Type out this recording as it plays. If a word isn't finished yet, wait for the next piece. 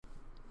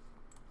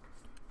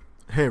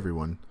Hey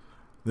everyone,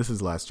 this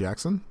is Laz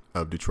Jackson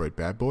of Detroit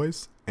Bad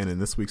Boys, and in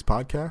this week's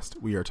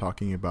podcast, we are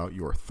talking about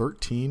your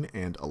 13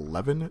 and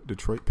 11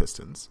 Detroit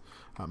Pistons.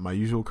 My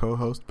usual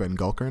co-host Ben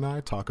Gulker and I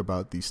talk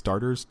about the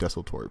starters'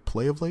 desultory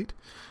play of late.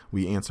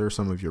 We answer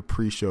some of your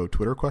pre-show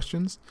Twitter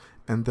questions,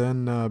 and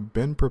then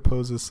Ben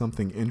proposes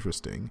something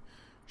interesting.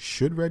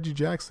 Should Reggie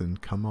Jackson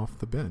come off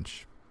the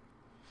bench?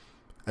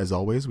 As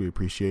always, we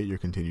appreciate your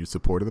continued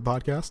support of the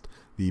podcast.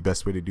 The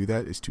best way to do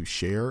that is to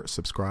share,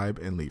 subscribe,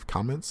 and leave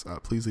comments.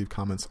 Please leave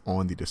comments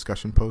on the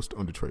discussion post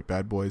on Detroit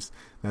Bad Boys.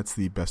 That's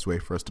the best way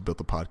for us to build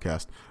the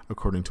podcast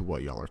according to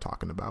what y'all are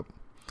talking about.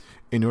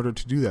 In order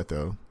to do that,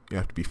 though, you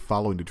have to be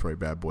following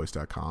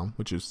DetroitBadBoys.com,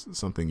 which is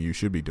something you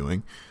should be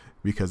doing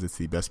because it's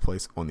the best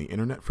place on the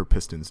internet for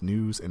Pistons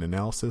news and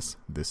analysis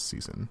this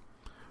season.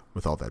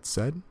 With all that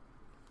said,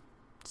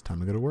 it's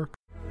time to go to work.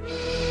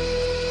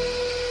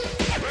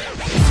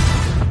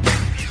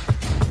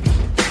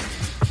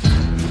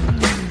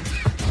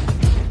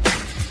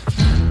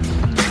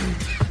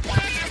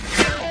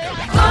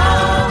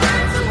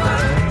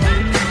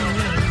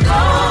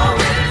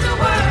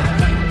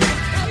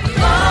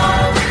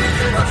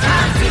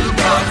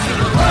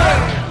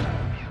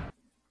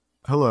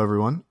 Hello,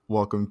 everyone.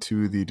 Welcome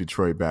to the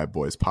Detroit Bad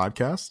Boys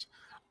podcast.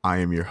 I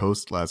am your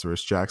host,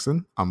 Lazarus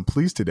Jackson. I'm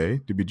pleased today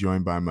to be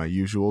joined by my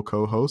usual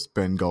co-host,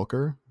 Ben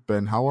Gulker.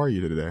 Ben, how are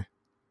you today?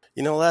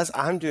 You know, Laz,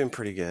 I'm doing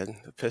pretty good.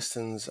 The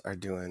Pistons are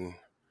doing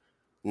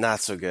not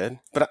so good,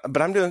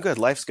 but I'm doing good.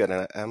 Life's good,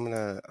 and I'm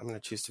gonna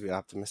choose to be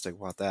optimistic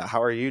about that.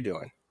 How are you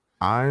doing?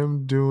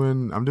 I'm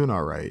doing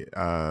all right.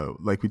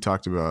 Like we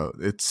talked about,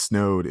 it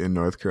snowed in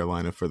North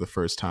Carolina for the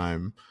first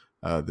time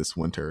this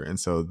winter, and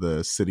so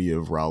the city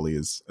of Raleigh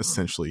is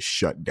essentially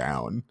shut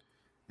down,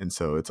 and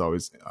so it's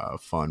always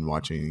fun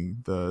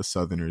watching the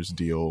Southerners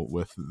deal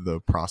with the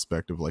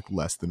prospect of like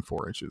less than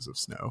 4 inches of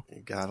snow.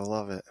 You gotta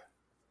love it.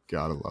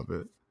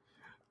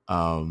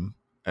 And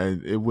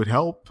it would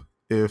help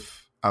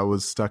if I'm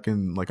stuck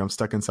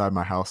inside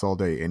my house all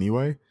day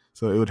anyway.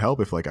 So it would help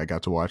if like I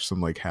got to watch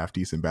some like half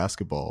decent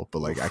basketball, but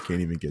like I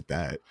can't even get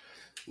that.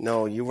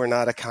 No, you were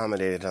not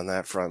accommodated on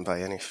that front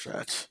by any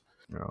stretch.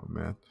 Oh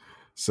man.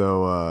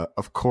 So,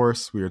 of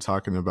course, we are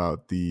talking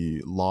about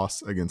the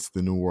loss against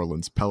the New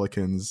Orleans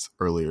Pelicans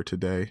earlier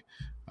today.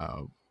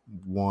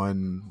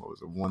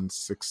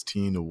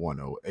 116 to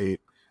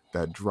 108.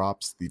 That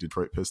drops the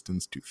Detroit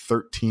Pistons to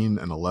 13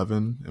 and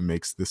 11 and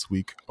makes this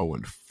week 0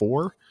 and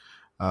 4.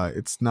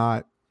 It's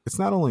not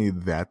only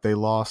that they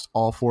lost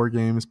all 4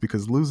 games,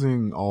 because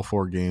losing all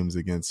 4 games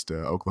against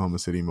Oklahoma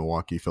City,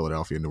 Milwaukee,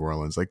 Philadelphia, and New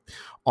Orleans, like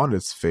on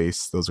its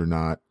face, those are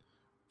not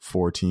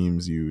 4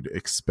 teams you'd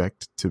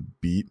expect to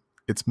beat.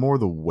 It's more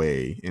the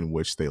way in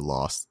which they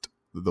lost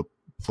the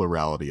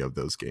plurality of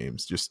those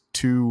games. Just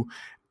 2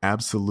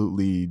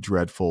 absolutely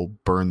dreadful,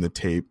 burn the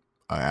tape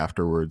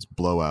afterwards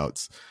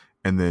blowouts,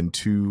 and then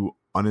 2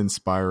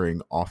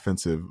 uninspiring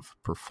offensive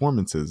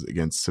performances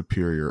against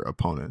superior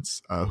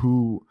opponents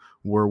who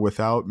were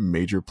without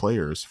major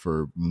players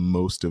for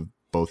most of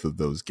both of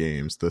those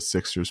games. The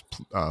Sixers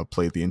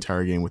played the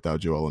entire game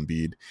without Joel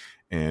Embiid,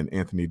 and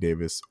Anthony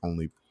Davis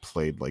only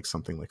played like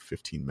something like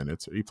 15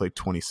 minutes, or he played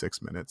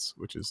 26 minutes,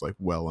 which is like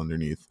well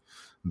underneath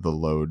the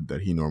load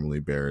that he normally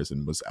bears,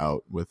 and was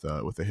out with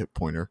a hip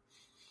pointer.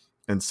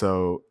 And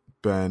so,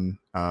 Ben,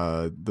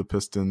 the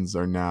Pistons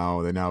they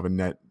now have a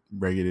net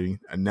rating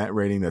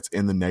that's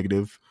in the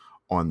negative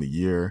on the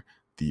year.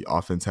 The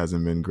offense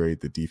hasn't been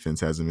great. The defense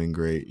hasn't been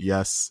great.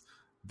 Yes,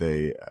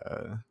 they're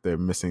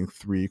missing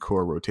 3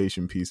 core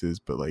rotation pieces,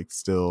 but like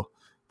still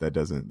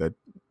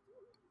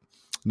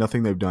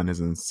nothing they've done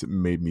hasn't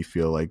made me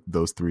feel like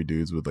those 3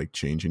 dudes would like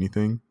change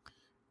anything.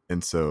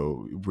 And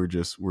so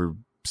we're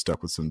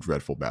stuck with some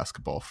dreadful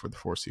basketball for the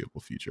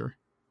foreseeable future.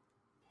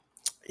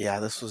 Yeah,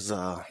 this was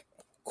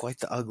quite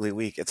the ugly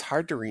week. It's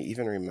hard to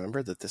even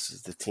remember that this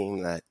is the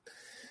team that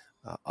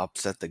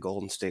upset the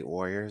Golden State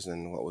Warriors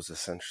in what was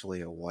essentially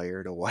a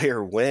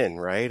wire-to-wire win,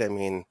 right? I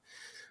mean,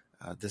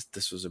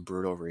 this was a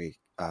brutal week.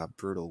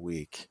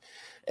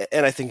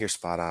 And I think you're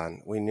spot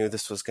on. We knew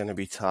this was going to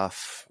be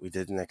tough. We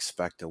didn't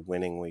expect a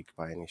winning week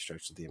by any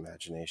stretch of the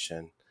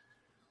imagination.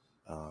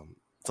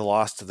 The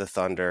loss to the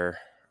Thunder,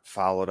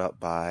 followed up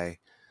by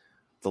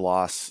the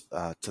loss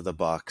to the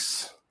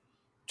Bucks.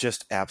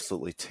 Just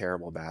absolutely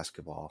terrible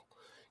basketball.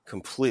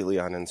 Completely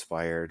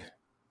uninspired.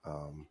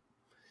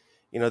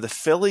 The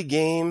Philly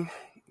game,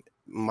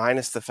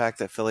 minus the fact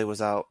that Philly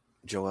was out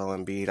Joel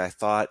Embiid, I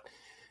thought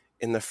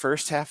in the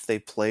first half they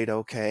played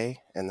okay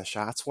and the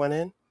shots went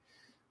in.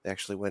 They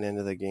actually went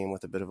into the game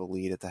with a bit of a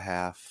lead at the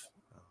half.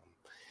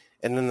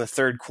 And in the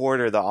third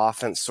quarter, the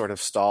offense sort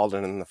of stalled,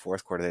 and in the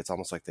fourth quarter, it's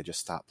almost like they just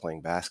stopped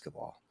playing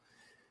basketball.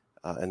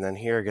 And then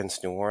here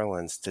against New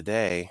Orleans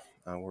today,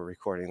 we're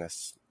recording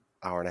this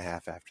hour and a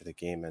half after the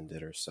game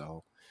ended or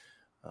so.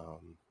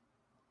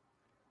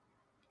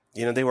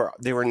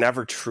 They were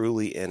never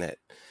truly in it.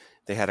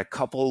 They had a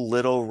couple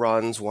little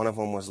runs. One of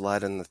them was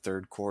led in the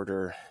third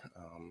quarter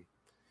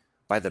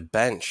by the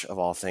bench, of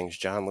all things.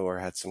 John Lure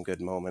had some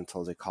good moments.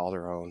 Jose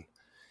Calderon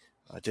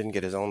Didn't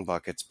get his own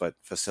buckets, but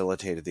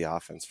facilitated the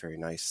offense very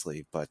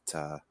nicely. But,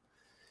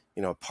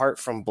 apart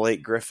from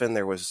Blake Griffin,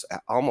 there was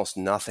almost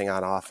nothing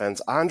on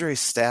offense. Andre's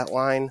stat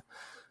line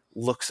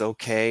looks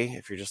okay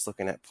if you're just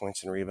looking at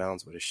points and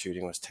rebounds, but his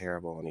shooting was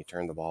terrible and he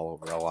turned the ball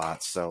over a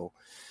lot. So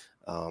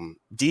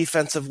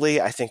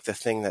defensively, I think the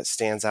thing that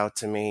stands out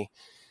to me,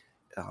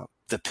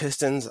 the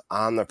Pistons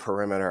on the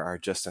perimeter are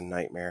just a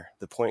nightmare.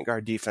 The point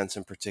guard defense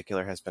in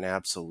particular has been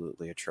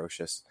absolutely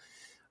atrocious.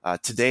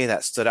 Today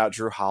that stood out.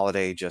 Drew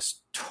Holiday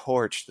just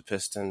torched the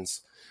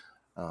Pistons.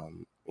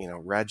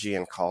 Reggie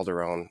and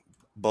Calderon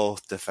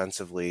both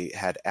defensively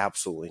had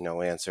absolutely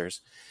no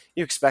answers.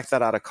 You expect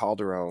that out of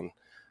Calderon.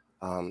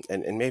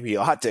 And maybe you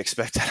ought to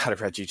expect that out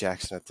of Reggie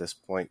Jackson at this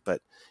point,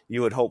 but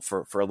you would hope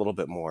for a little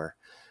bit more.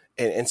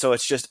 And so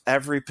it's just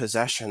every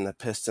possession the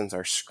Pistons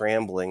are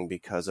scrambling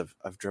because of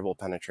dribble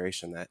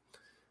penetration that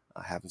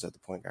happens at the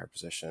point guard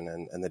position,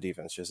 and the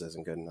defense just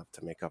isn't good enough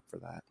to make up for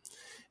that.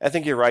 I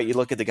think you're right. You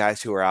look at the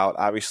guys who are out.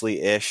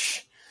 Obviously,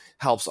 Ish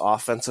helps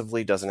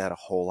offensively, doesn't add a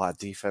whole lot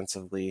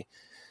defensively.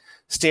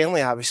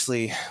 Stanley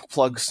obviously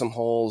plugs some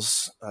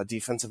holes.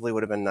 Defensively,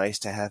 would have been nice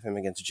to have him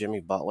against Jimmy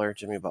Butler.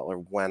 Jimmy Butler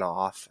went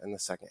off in the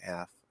second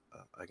half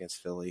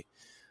against Philly.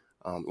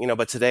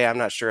 But today I'm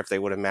not sure if they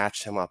would have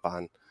matched him up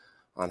on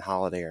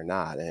Holiday or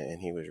not,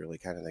 and he was really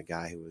kind of the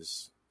guy who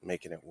was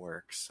making it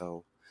work.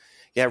 So,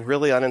 yeah,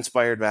 really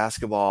uninspired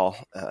basketball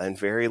and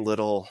very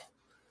little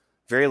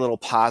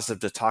positive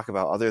to talk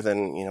about other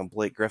than,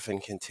 Blake Griffin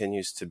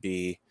continues to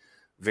be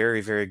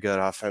very, very good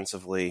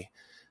offensively,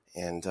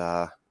 and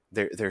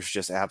there's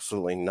just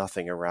absolutely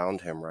nothing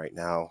around him right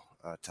now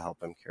to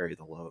help him carry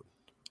the load.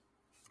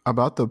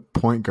 About the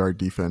point guard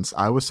defense,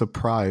 I was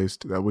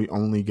surprised that we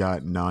only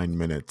got 19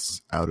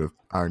 minutes out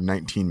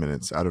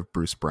of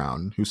Bruce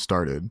Brown, who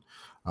started,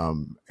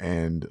 and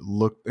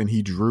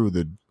he drew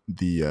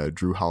the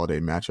Drew Holiday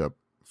matchup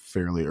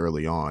fairly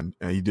early on,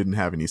 and he didn't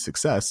have any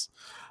success,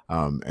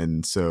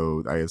 and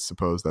so I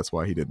suppose that's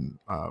why he didn't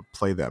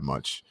play that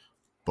much.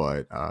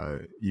 But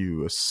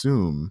you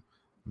assume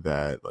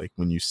that, like,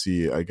 when you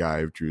see a guy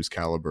of Drew's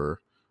caliber,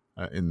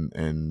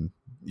 and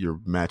you're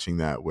matching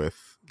that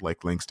with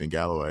like Langston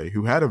Galloway,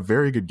 who had a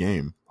very good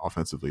game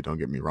offensively, don't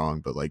get me wrong,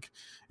 but like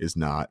is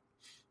not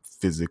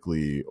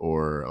physically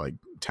or like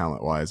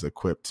talent wise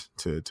equipped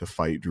to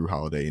fight Drew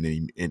Holiday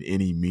in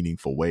any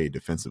meaningful way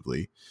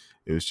defensively.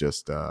 It was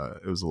just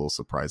it was a little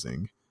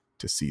surprising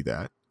to see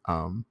that.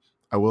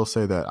 I will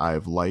say that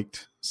I've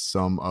liked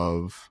some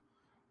of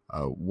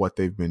what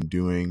they've been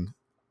doing.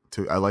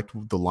 I liked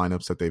the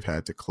lineups that they've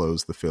had to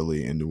close the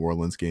Philly and New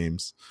Orleans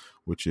games,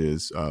 which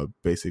is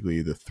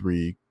basically the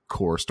three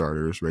core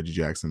starters, Reggie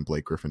Jackson,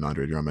 Blake Griffin,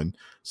 Andre Drummond,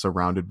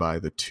 surrounded by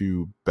the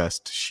two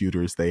best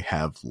shooters they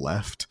have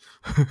left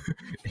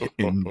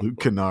in Luke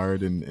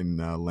Kennard and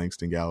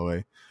Langston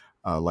Galloway.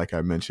 Like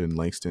I mentioned,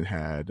 Langston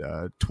had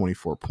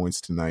 24 points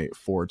tonight,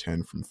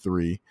 4-10 from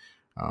three.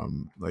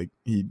 Like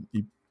he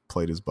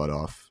played his butt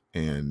off,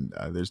 and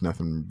there's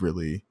nothing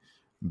really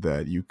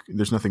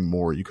there's nothing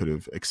more you could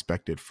have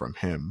expected from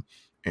him.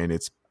 And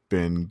it's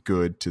been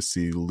good to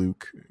see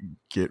Luke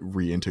get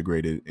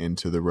reintegrated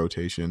into the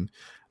rotation.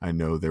 I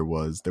know there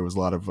was a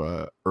lot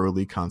of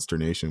early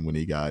consternation when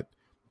he got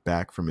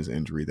back from his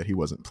injury that he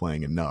wasn't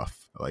playing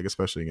enough, like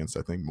especially against,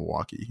 I think,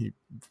 Milwaukee. He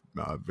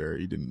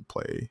didn't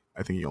play.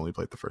 I think he only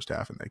played the first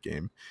half in that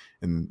game,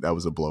 and that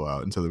was a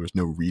blowout, and so there was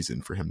no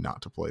reason for him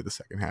not to play the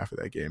second half of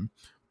that game.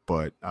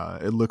 But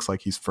it looks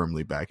like he's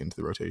firmly back into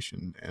the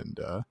rotation, and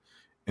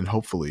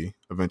hopefully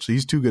eventually,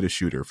 he's too good a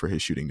shooter for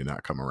his shooting to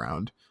not come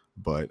around,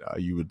 but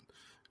you would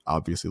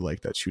obviously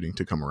like that shooting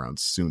to come around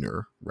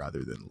sooner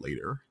rather than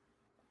later.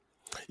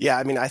 Yeah,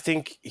 I mean, I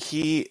think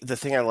the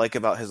thing I like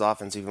about his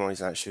offense, even when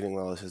he's not shooting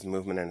well, is his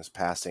movement and his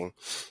passing.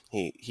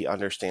 He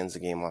understands the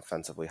game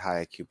offensively,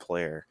 high IQ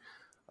player.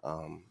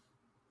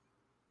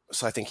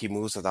 So I think he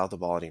moves without the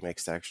ball and he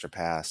makes the extra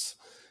pass.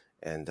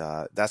 And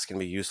that's going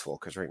to be useful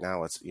because right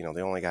now it's,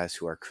 the only guys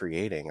who are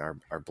creating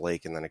are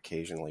Blake and then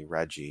occasionally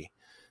Reggie.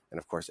 And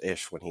of course,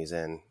 Ish, when he's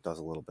in, does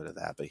a little bit of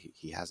that, but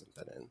he hasn't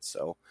been in.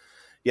 So,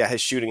 yeah, his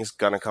shooting's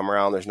going to come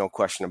around. There's no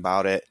question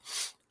about it.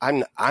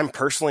 I'm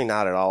personally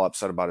not at all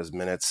upset about his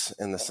minutes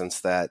in the sense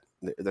that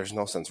there's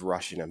no sense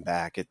rushing him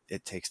back.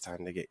 It takes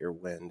time to get your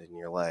wind in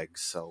your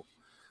legs. So,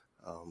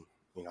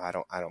 I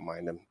don't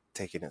mind him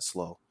taking it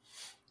slow.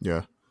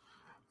 Yeah.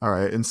 All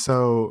right. And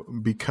so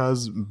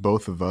because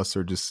both of us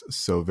are just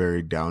so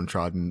very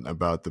downtrodden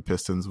about the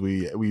Pistons,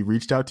 we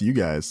reached out to you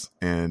guys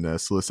and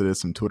solicited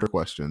some Twitter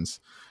questions.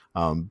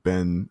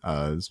 Ben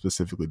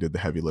specifically did the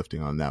heavy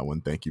lifting on that one.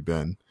 Thank you,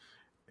 Ben.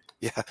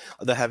 Yeah,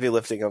 the heavy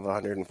lifting of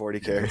 140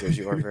 characters.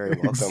 You are very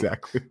welcome.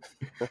 Exactly.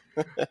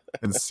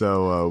 And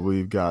so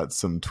we've got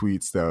some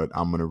tweets that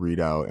I'm going to read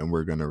out and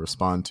we're going to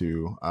respond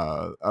to.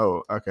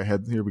 Okay.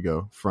 Here we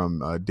go.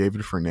 From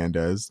David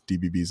Fernandez,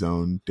 DBB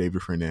Zone,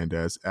 David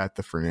Fernandez at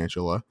the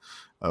Fernandula.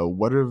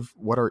 What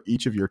are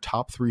each of your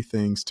top three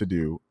things to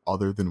do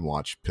other than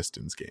watch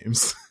Pistons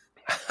games?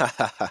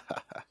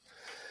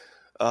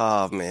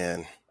 Oh,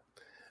 man.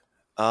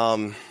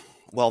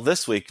 Well,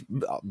 this week,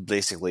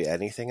 basically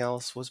anything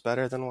else was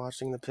better than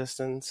watching the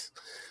Pistons.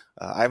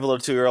 I have a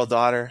little 2-year-old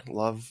daughter.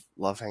 Love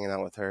hanging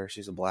out with her.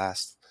 She's a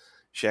blast.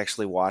 She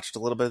actually watched a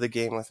little bit of the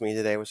game with me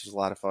today, which was a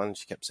lot of fun.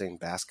 She kept saying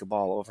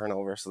basketball over and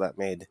over, so that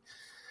made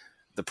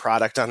the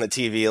product on the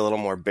TV a little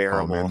more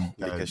bearable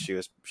because she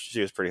was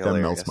pretty hilarious.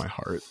 That melts my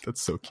heart.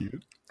 That's so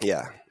cute.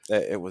 Yeah,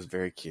 it was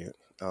very cute.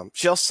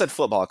 She also said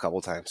football a couple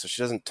times, so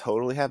she doesn't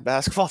totally have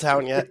basketball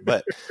down yet,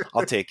 but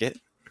I'll take it.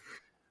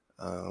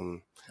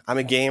 I'm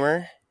a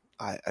gamer.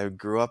 I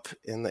grew up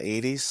in the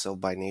 80s, so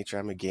by nature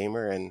I'm a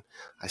gamer, and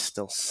I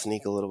still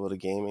sneak a little bit of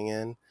gaming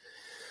in.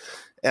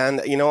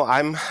 And,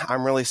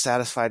 I'm really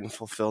satisfied and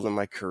fulfilled in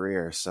my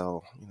career.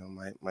 So,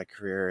 my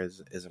career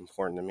is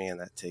important to me, and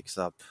that takes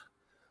up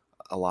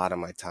a lot of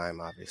my time,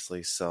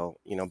 obviously. So,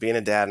 being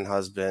a dad and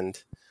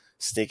husband,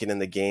 sneaking in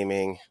the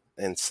gaming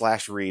and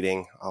 /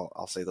 reading,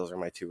 I'll say those are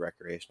my 2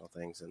 recreational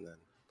things, and then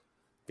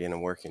being a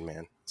working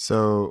man.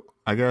 So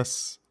I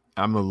guess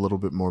I'm a little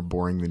bit more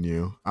boring than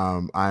you.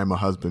 I am a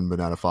husband, but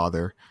not a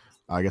father.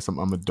 I guess I'm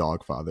a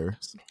dog father.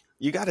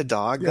 You got a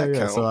dog? Yeah, that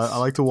counts. So I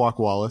like to walk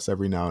Wallace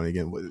every now and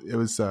again. It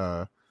was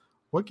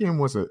what game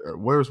was it? There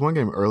was one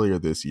game earlier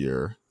this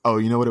year. Oh,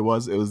 you know what it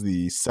was? It was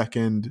the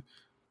second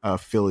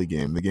Philly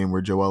game, the game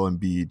where Joel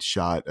Embiid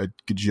shot a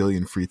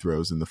gajillion free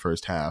throws in the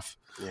first half.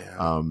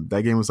 Yeah.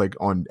 That game was like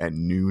on at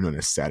noon on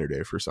a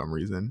Saturday for some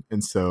reason,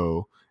 and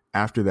so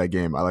after that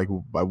game, I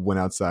went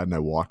outside and I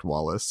walked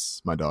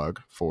Wallace, my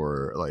dog,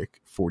 for like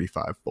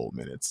 45 full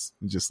minutes,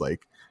 just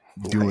like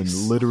doing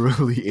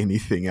literally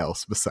anything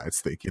else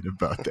besides thinking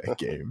about that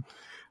game.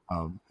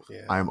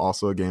 I am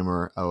also a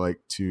gamer. I like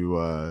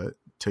to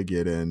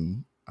get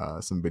in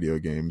some video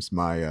games.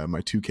 My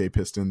 2K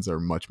Pistons are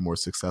much more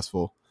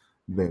successful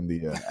than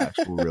the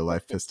actual real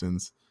life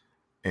Pistons.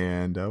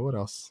 And what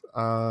else?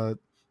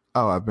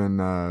 I've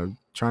been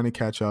trying to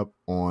catch up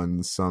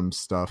on some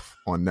stuff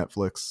on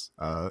Netflix.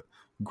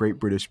 Great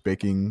British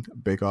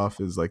Bake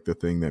Off is like the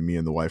thing that me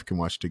and the wife can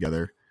watch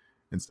together.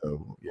 And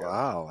so,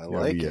 wow, I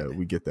like it.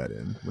 We get that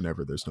in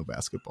whenever there's no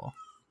basketball.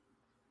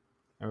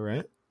 All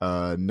right.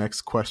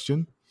 Next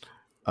question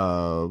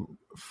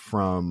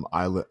from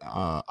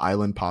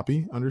Island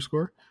Poppy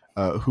 _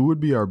 who would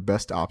be our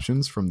best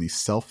options from the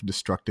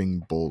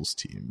self-destructing Bulls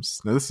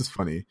teams? Now, this is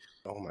funny.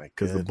 Oh, my God.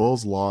 Because the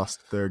Bulls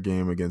lost their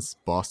game against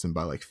Boston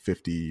by like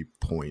 50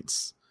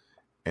 points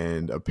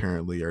and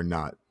apparently are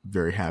not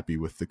very happy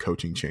with the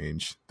coaching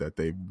change that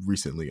they've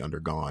recently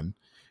undergone.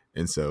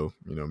 And so,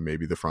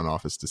 maybe the front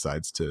office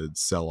decides to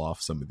sell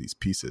off some of these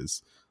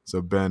pieces.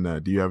 So, Ben,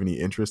 do you have any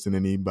interest in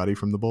anybody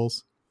from the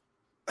Bulls?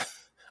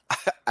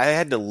 I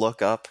had to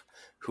look up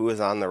who is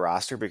on the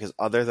roster because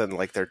other than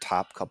like their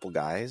top couple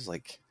guys,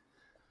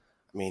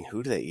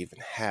 who do they even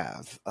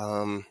have?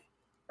 Of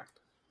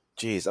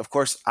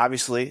course,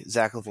 obviously,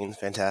 Zach LaVine's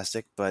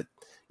fantastic, but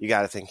you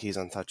got to think he's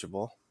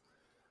untouchable.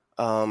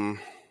 I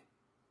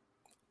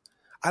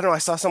don't know. I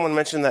saw someone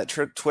mention that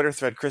Twitter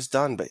thread, Chris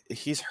Dunn, but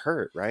he's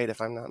hurt, right?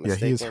 If I'm not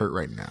mistaken. Yeah, he is hurt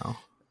right now.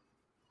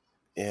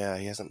 Yeah,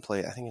 he hasn't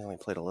played. I think he's only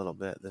played a little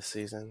bit this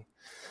season.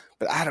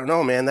 But I don't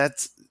know, man.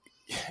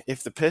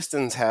 If the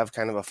Pistons have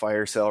kind of a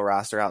fire sale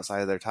roster outside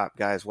of their top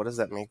guys, what does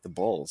that make the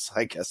Bulls?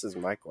 I guess is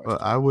my question. Well,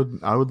 I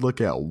would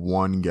look at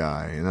one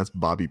guy, and that's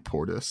Bobby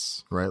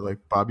Portis, right? Like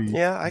Bobby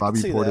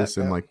Portis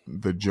in like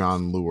the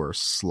John Lure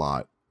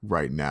slot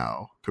right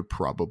now could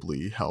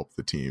probably help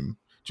the team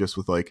just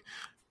with like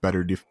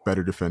better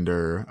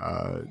defender,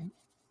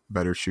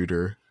 better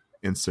shooter.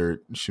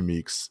 Insert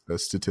Shamik's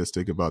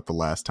statistic about the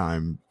last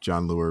time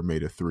John Lure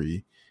made a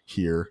 3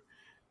 here,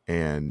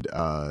 and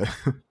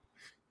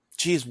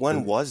Geez,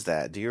 when was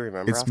that? Do you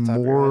remember? It's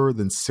more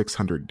than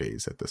 600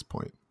 days at this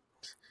point.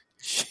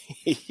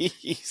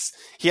 Jeez.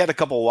 He had a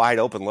couple wide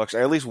open looks, or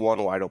at least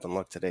one wide open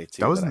look today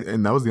too. That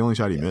was the only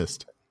shot he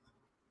missed.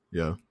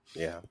 Yeah.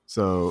 Yeah.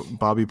 So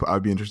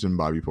I'd be interested in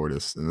Bobby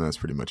Portis, and that's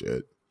pretty much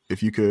it.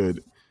 If you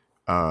could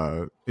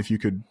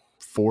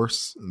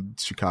force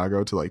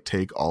Chicago to like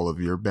take all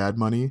of your bad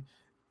money,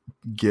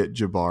 get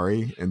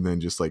Jabari, and then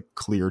just like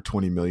clear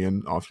 $20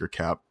 million off your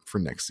cap for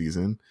next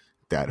season,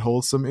 that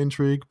holds some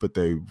intrigue, but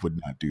they would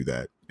not do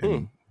that.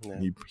 And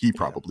he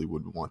probably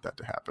wouldn't want that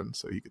to happen,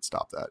 so he could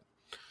stop that.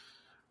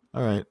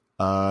 All right.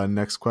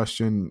 Next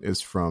question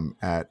is from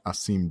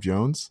 @Asim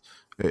Jones.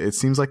 It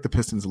seems like the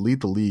Pistons lead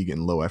the league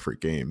in low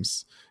effort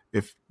games.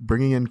 If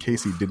bringing in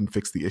Casey didn't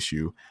fix the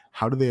issue,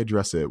 how do they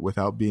address it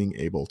without being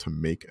able to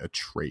make a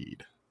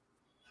trade?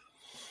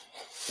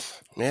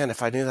 Man,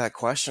 if I knew that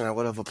question, I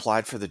would have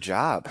applied for the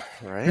job,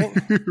 right?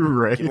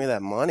 Right. Give me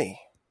that money.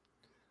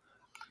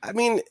 I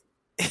mean,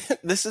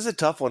 this is a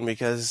tough one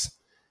because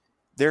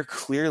there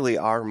clearly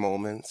are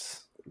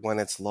moments when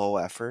it's low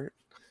effort,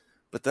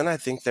 but then I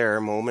think there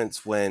are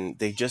moments when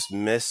they just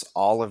miss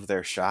all of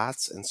their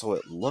shots, and so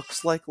it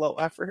looks like low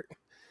effort.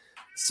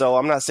 So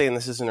I'm not saying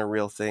this isn't a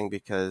real thing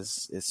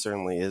because it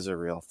certainly is a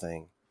real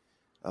thing.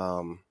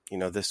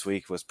 This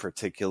week was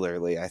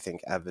particularly, I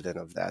think, evident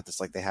of that. It's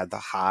like they had the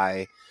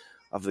high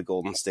of the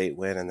Golden State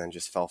win and then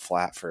just fell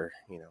flat for,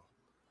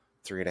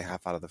 3.5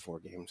 out of the 4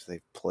 games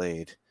they've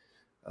played.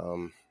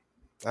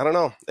 I don't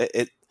know.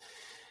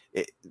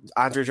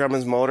 Andre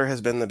Drummond's motor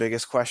has been the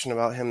biggest question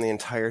about him the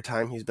entire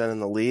time he's been in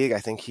the league. I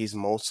think he's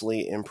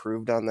mostly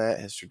improved on that.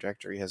 His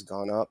trajectory has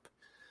gone up.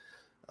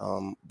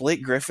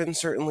 Blake Griffin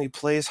certainly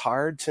plays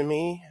hard to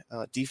me.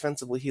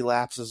 Defensively, he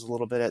lapses a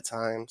little bit at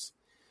times,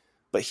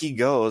 but he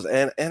goes.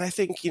 And I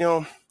think,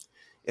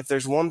 if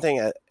there's one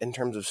thing in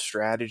terms of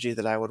strategy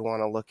that I would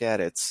want to look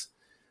at, it's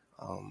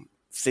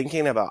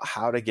thinking about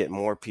how to get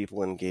more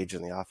people engaged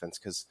in the offense,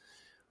 because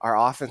our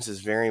offense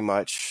is very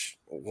much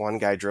one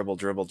guy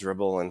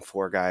dribble, and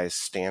four guys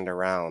stand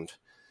around.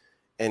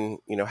 And,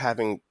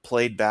 having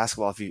played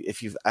basketball,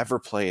 if you've ever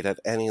played at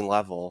any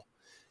level,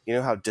 you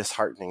know how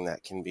disheartening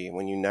that can be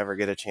when you never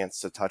get a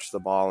chance to touch the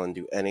ball and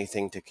do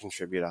anything to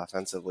contribute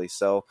offensively.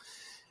 So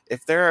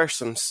if there are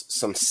some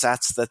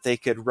sets that they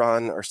could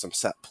run, or some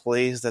set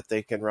plays that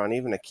they could run,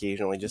 even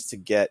occasionally, just to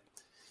get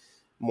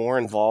more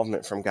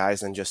involvement from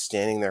guys than just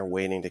standing there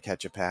waiting to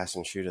catch a pass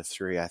and shoot a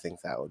three, I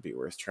think that would be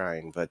worth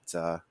trying. But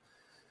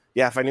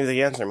if I knew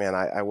the answer, man,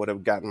 I would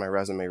have gotten my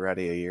resume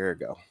ready a year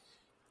ago.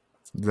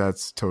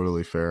 That's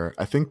totally fair.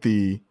 I think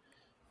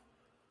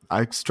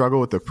I struggle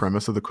with the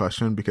premise of the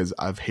question because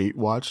I've hate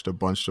watched a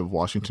bunch of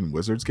Washington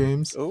Wizards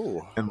games.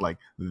 Ooh. And like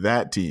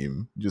that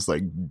team just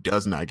like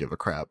does not give a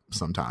crap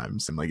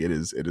sometimes. And like it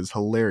is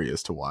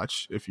hilarious to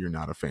watch if you're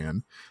not a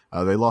fan.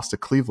 They lost to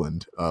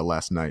Cleveland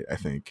last night, I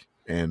think.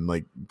 And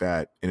like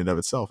that in and of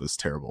itself is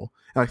terrible.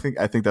 And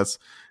I think that's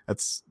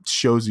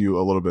shows you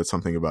a little bit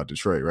something about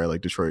Detroit, right?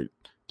 Like Detroit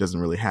doesn't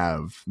really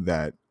have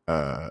that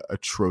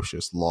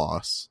atrocious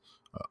loss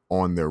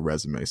on their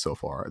resume so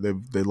far.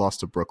 They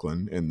lost to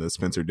Brooklyn in the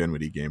Spencer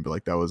Dinwiddie game, but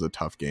like that was a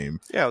tough game.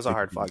 Yeah, it was a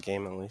hard fought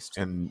game at least.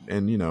 And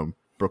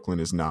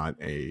Brooklyn's not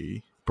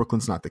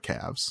the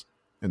Cavs,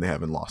 and they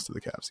haven't lost to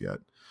the Cavs yet.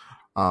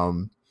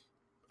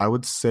 I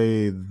would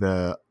say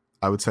that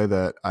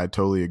I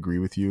totally agree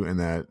with you in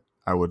that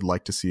I would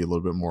like to see a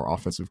little bit more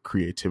offensive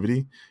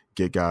creativity,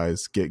 get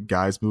guys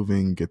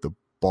moving, get the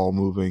ball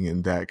moving,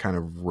 and that kind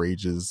of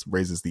raises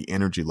the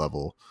energy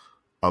level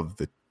of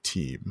the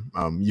team.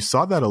 You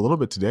saw that a little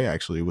bit today,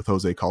 actually, with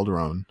Jose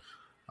Calderon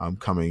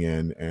coming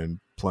in and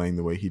playing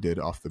the way he did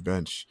off the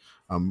bench.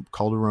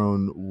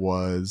 Calderon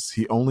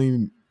he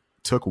only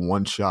took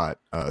one shot,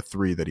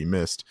 three that he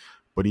missed,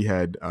 but he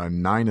had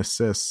 9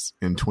 assists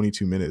in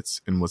 22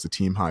 minutes and was a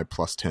team high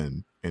plus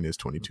 10 in his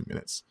 22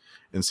 minutes.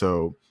 And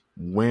so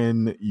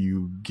when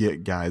you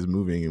get guys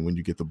moving and when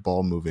you get the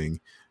ball moving,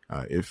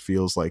 it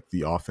feels like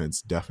the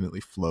offense definitely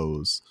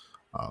flows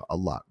a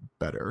lot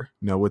better.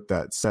 Now, with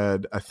that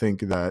said, I think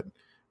that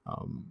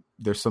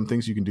there's some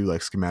things you can do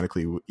like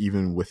schematically,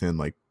 even within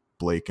like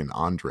Blake and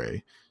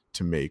Andre,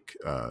 to make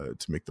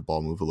the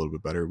ball move a little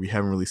bit better. We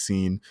haven't really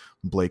seen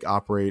Blake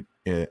operate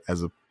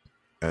as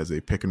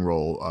a pick and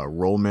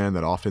roll man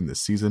that often this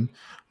season.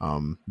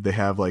 They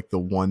have like the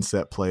one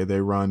set play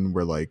they run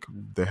where like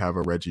they have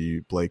a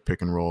Reggie Blake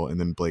pick and roll, and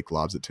then Blake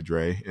lobs it to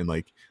Dre, and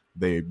like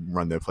they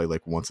run that play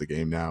like once a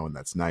game now, and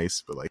that's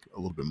nice. But like a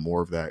little bit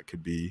more of that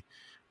could be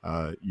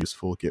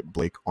useful. Get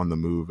Blake on the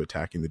move,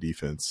 attacking the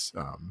defense,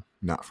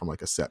 not from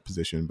like a set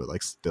position, but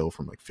like still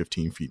from like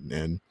 15 feet and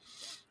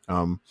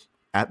in.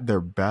 At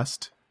their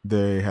best,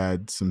 they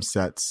had some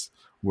sets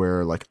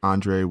where like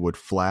Andre would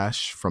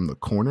flash from the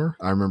corner.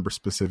 I remember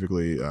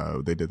specifically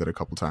they did that a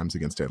couple times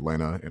against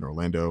Atlanta and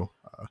Orlando,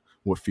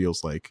 what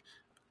feels like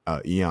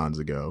eons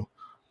ago.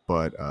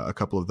 But a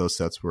couple of those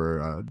sets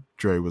where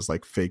Dre was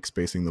like fake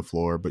spacing the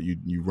floor, but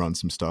you run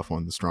some stuff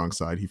on the strong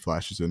side, he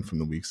flashes in from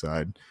the weak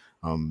side.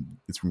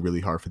 It's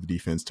really hard for the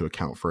defense to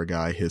account for a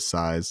guy his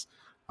size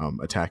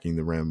attacking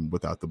the rim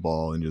without the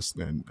ball and just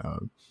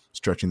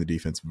stretching the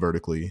defense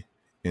vertically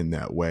in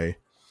that way.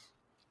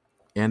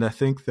 And I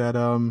think that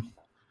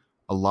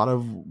a lot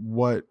of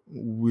what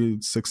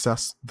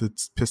success the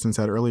Pistons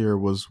had earlier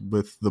was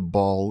with the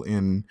ball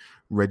in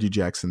Reggie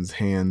Jackson's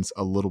hands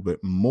a little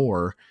bit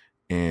more,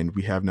 and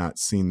we have not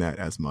seen that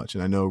as much.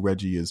 And I know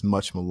Reggie is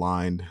much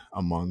maligned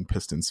among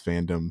Pistons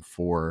fandom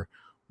for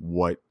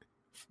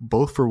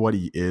both for what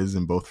he is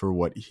and both for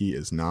what he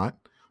is not.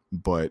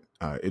 But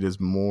it is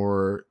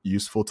more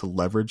useful to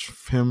leverage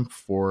him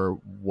for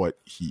what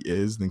he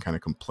is than kind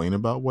of complain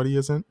about what he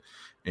isn't.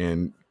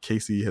 And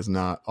Casey has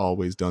not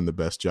always done the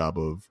best job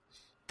of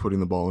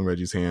putting the ball in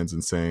Reggie's hands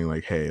and saying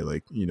like, hey,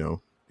 like,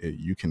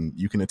 you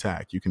can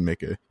attack,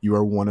 you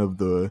are one of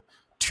the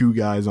two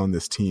guys on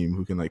this team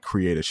who can like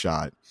create a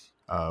shot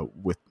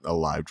with a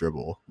live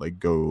dribble, like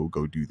go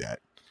do that.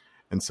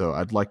 And so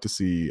I'd like to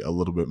see a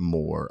little bit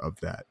more of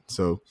that.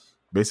 So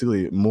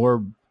basically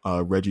more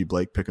Reggie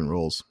Blake pick and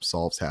rolls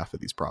solves half of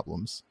these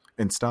problems,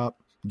 and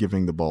stop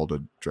giving the ball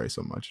to Dre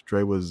so much.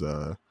 Dre was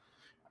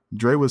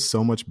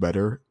so much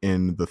better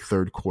in the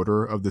third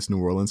quarter of this New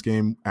Orleans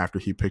game after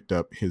he picked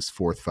up his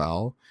fourth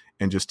foul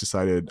and just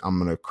decided, I'm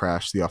going to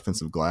crash the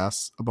offensive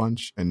glass a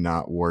bunch and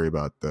not worry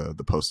about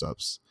the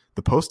post-ups.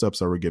 The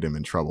post-ups are what get him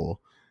in trouble.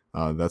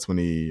 That's when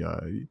he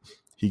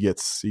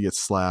gets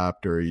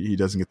slapped or he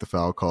doesn't get the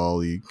foul call.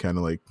 He kind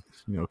of like,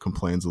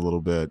 complains a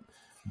little bit,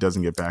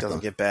 doesn't get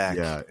back.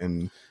 Yeah,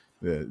 and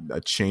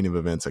a chain of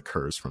events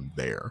occurs from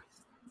there.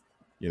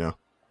 you know?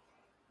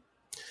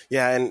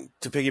 Yeah, and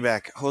to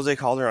piggyback, Jose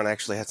Calderon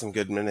actually had some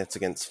good minutes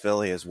against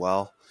Philly as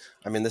well.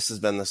 I mean, this has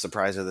been the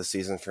surprise of the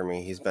season for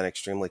me. He's been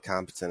extremely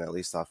competent, at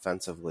least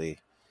offensively.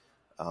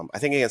 I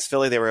think against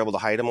Philly, they were able to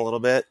hide him a little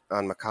bit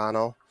on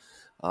McConnell.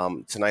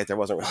 Tonight, there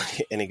wasn't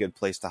really any good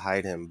place to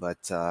hide him.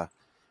 But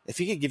if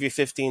he could give you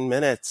 15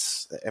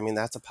 minutes, I mean,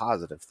 that's a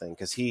positive thing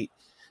because he,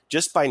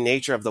 just by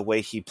nature of the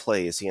way he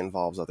plays, he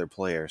involves other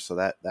players. So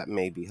that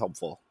may be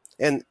helpful.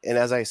 And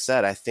as I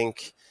said, I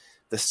think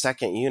the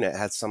second unit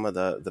had some of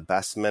the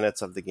best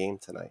minutes of the game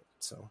tonight.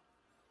 So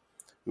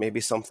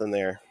maybe something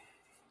there.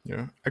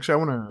 Yeah.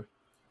 Actually,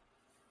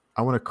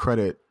 I want to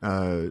credit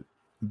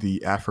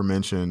the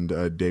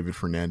aforementioned David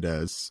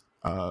Fernandez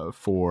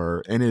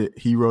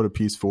he wrote a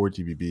piece for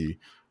GBB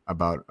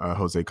about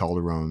Jose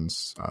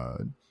Calderon's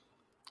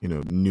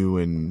new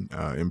and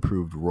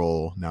improved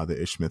role now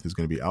that Ish Smith is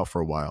going to be out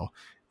for a while.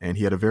 And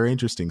he had a very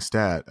interesting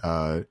stat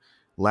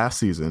last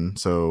season.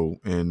 So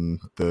in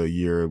the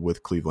year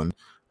with Cleveland,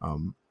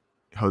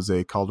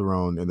 Jose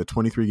Calderon, in the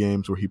 23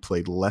 games where he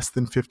played less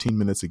than 15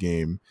 minutes a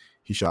game,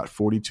 he shot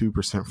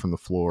 42% from the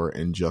floor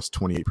and just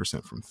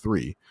 28% from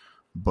three.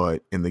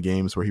 But in the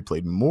games where he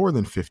played more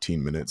than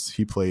 15 minutes,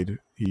 he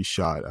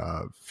shot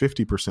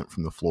 50%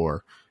 from the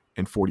floor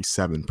and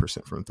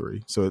 47% from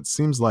three. So it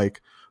seems like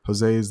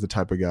Jose is the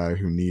type of guy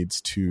who needs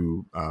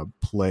to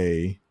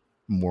play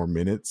more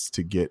minutes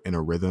to get in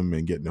a rhythm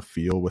and get in a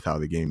feel with how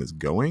the game is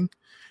going.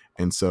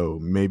 And so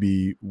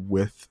maybe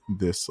with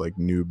this like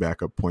new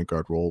backup point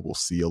guard role, we'll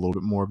see a little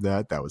bit more of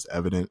that. That was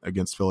evident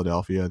against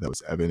Philadelphia. That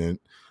was evident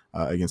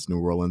against New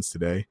Orleans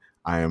today.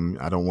 I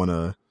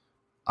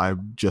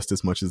just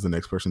as much as the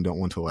next person don't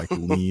want to like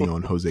lean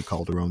on Jose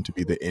Calderon to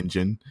be the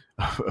engine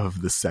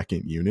of the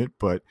second unit,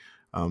 but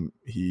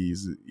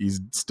he's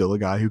still a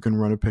guy who can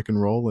run a pick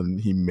and roll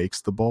and he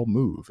makes the ball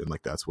move. And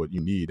like, that's what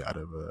you need out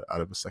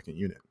of a second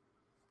unit.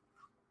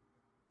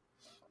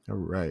 All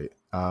right.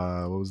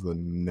 What was the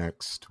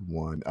next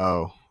one?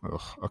 Oh,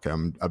 okay.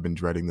 I've been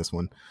dreading this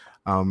one.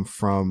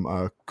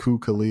 From Ku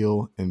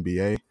Khalil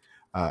NBA.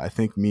 I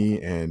think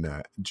me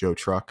and Joe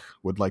Truck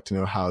would like to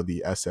know how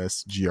the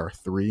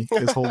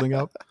SSGR3 is holding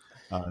up.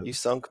 You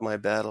sunk my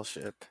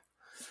battleship.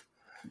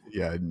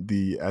 Yeah,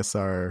 the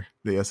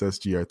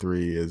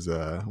SSGR3 is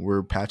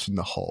we're patching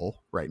the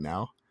hull right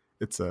now.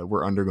 It's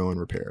we're undergoing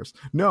repairs.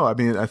 No, I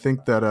mean I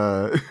think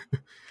that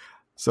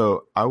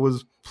so I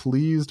was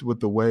pleased with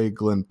the way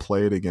Glenn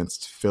played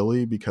against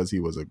Philly because he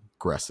was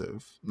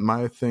aggressive.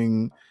 My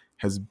thing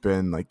has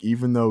been like,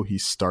 even though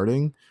he's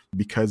starting,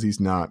 because he's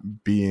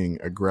not being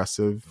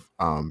aggressive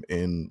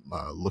in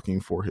looking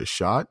for his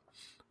shot,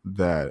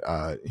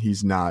 that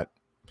he's not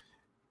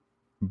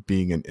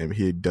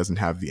he doesn't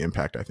have the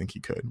impact I think he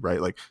could,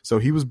 right? Like, so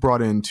he was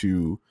brought in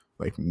to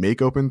like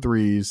make open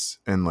threes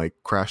and like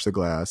crash the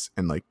glass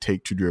and like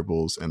take two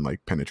dribbles and like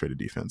penetrate a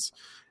defense.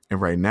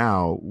 And right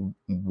now,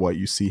 what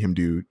you see him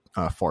do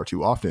far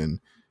too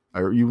often,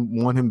 or you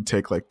want him to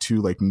take like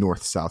two like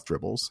north-south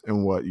dribbles,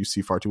 and what you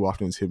see far too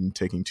often is him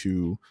taking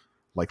two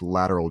like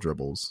lateral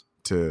dribbles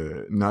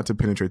to not to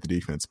penetrate the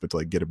defense, but to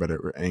like get a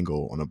better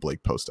angle on a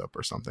Blake post-up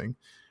or something.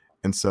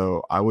 And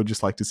so I would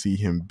just like to see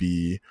him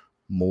be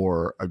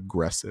more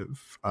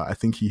aggressive. I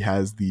think he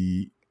has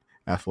the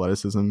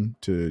athleticism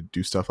to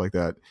do stuff like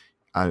that.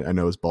 I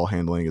know his ball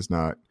handling is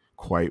not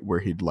quite where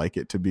he'd like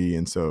it to be,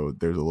 and so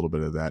there's a little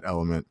bit of that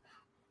element.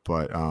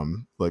 But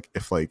like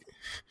if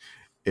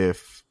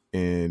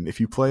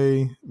you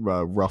play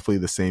roughly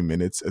the same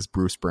minutes as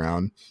Bruce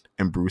Brown,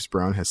 and Bruce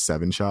Brown has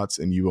 7 shots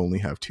and you only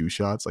have 2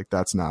 shots, like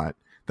that's not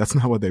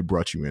what they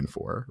brought you in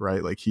for,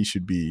 right? Like he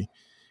should be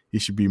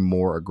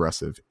more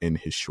aggressive in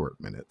his short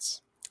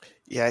minutes.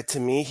 Yeah, to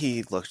me,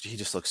 he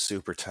just looks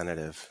super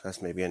tentative.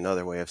 That's maybe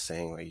another way of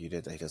saying what you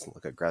did. He doesn't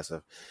look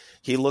aggressive.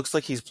 He looks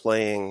like he's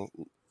playing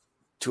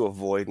to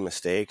avoid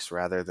mistakes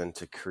rather than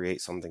to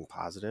create something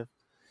positive.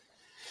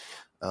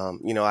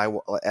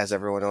 As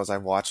everyone knows,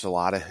 I've watched a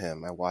lot of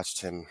him. I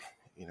watched him,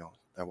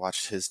 I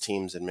watched his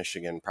teams in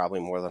Michigan probably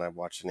more than I've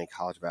watched any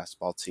college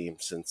basketball team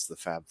since the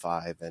Fab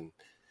Five. And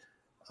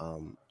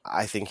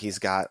I think he's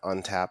got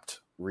untapped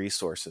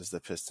resources the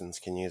Pistons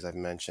can use. I've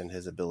mentioned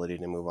his ability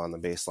to move on the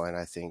baseline.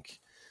 I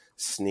think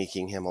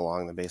sneaking him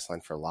along the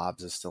baseline for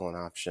lobs is still an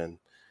option.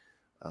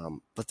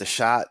 But the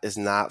shot is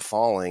not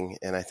falling,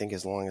 and I think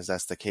as long as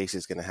that's the case,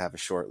 he's going to have a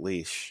short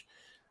leash.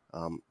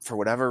 For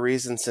whatever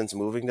reason, since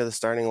moving to the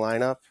starting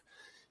lineup,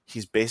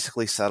 he's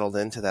basically settled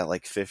into that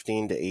like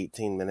 15 to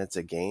 18 minutes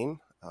a game.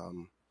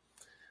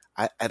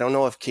 I don't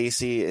know if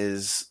Casey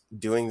is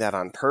doing that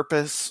on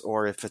purpose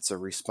or if it's a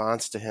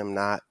response to him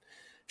not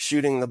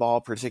shooting the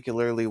ball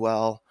particularly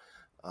well.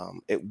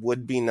 It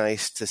would be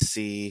nice to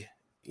see,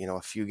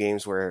 a few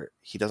games where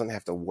he doesn't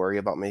have to worry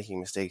about making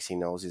mistakes. He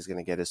knows he's going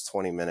to get his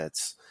 20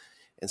 minutes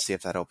and see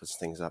if that opens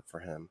things up for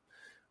him.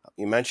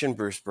 You mentioned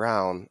Bruce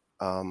Brown.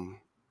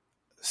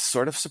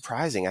 Sort of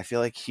surprising. I feel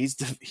like he's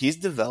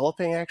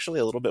developing actually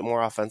a little bit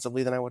more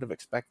offensively than I would have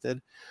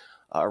expected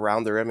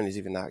around the rim, and he's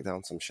even knocked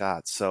down some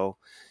shots. So,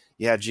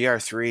 yeah,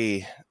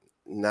 GR3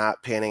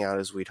 not panning out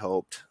as we'd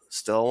hoped.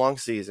 Still a long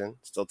season,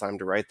 still time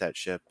to right that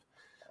ship.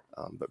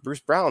 But Bruce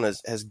Brown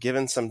has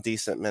given some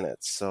decent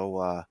minutes.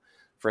 So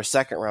for a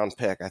second round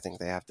pick, I think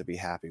they have to be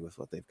happy with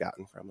what they've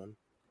gotten from him.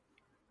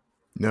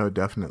 No,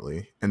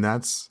 definitely. And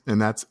that's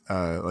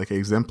like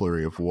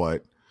exemplary of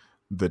what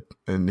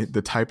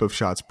the type of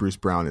shots Bruce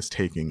Brown is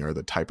taking are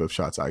the type of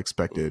shots I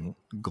expected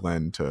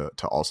Glenn to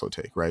also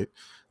take, right?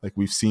 Like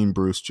we've seen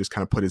Bruce just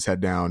kind of put his head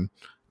down,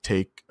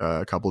 take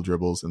a couple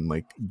dribbles and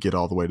like get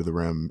all the way to the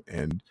rim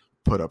and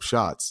put up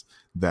shots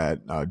that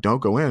don't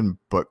go in,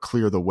 but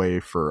clear the way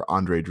for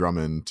Andre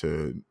Drummond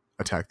to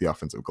attack the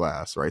offensive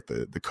glass, right?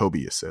 The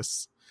Kobe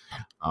assists.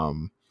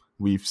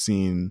 We've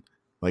seen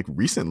like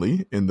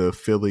recently in the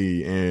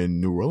Philly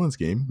and New Orleans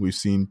game, we've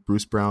seen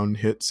Bruce Brown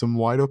hit some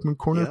wide open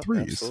corner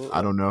threes. Absolutely.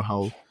 I don't know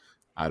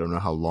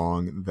how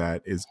long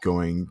that is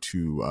going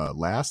to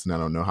last, and I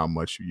don't know how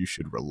much you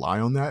should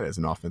rely on that as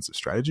an offensive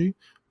strategy.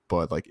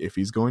 But like if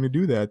he's going to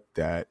do that,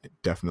 that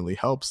definitely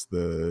helps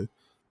the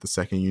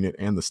second unit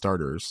and the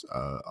starters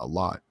a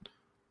lot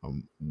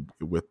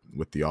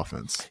with the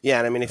offense. Yeah,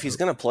 and I mean if he's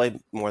going to play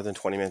more than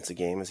 20 minutes a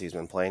game as he's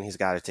been playing, he's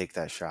got to take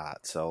that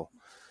shot. So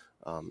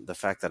the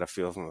fact that a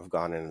few of them have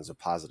gone in is a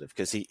positive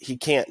because he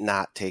can't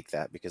not take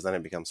that because then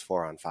it becomes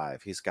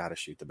 4-on-5. He's got to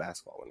shoot the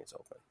basketball when he's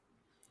open.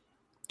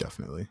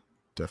 Definitely.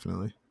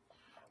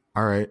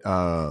 All right.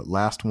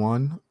 Last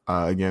one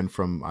again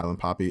from Island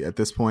Poppy. At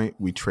this point,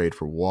 we trade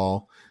for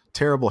Wall.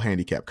 Terrible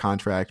handicap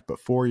contract, but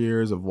 4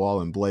 years of Wall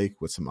and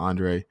Blake with some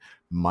Andre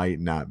might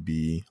not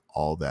be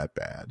all that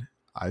bad.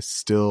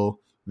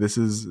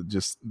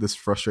 This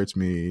frustrates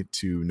me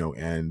to no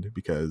end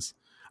because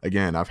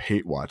again, I've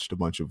hate watched a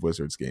bunch of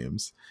Wizards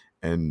games,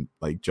 and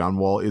like John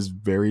Wall is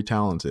very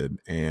talented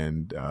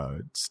and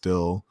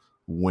still,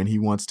 when he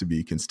wants to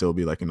be, can still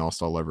be like an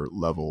all-star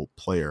level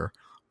player,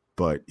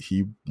 but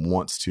he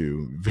wants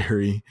to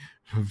very,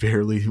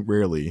 very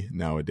rarely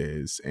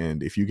nowadays.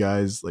 And if you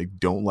guys like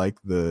don't like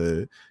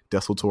the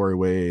desultory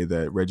way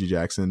that Reggie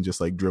Jackson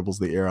just like dribbles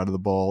the air out of the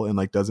ball and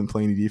like doesn't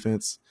play any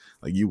defense,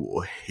 like you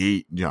will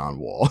hate John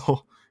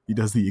Wall. He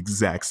does the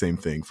exact same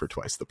thing for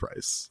twice the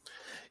price.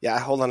 Yeah,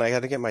 hold on. I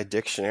got to get my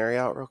dictionary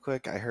out real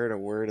quick. I heard a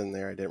word in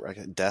there I didn't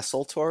recognize.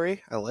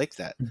 Desultory? I like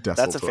that. Desultory.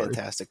 That's a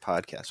fantastic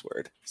podcast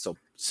word. So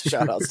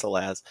shout outs to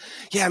Laz.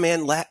 Yeah,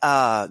 man.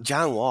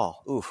 John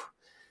Wall. Oof.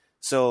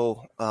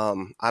 So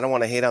I don't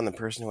want to hate on the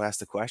person who asked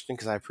the question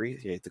because I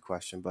appreciate the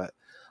question, but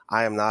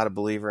I am not a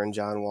believer in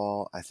John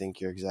Wall. I think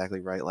you're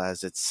exactly right,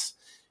 Laz.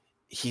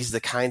 He's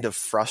the kind of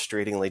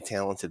frustratingly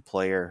talented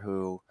player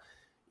who,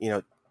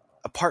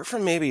 apart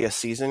from maybe a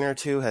season or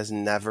two, has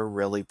never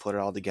really put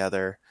it all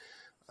together.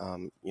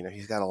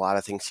 He's got a lot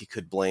of things he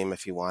could blame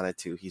if he wanted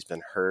to. He's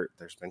been hurt.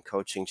 There's been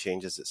coaching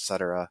changes,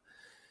 etc.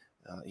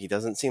 He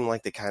doesn't seem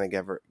like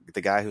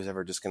the guy who's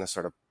ever just going to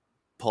sort of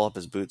pull up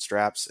his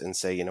bootstraps and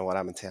say, you know what,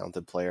 I'm a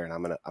talented player and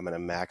I'm gonna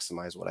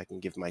maximize what I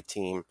can give my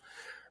team,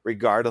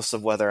 regardless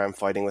of whether I'm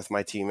fighting with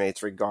my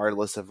teammates,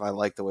 regardless if I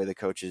like the way the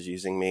coach is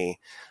using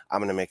me. I'm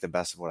going to make the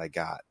best of what I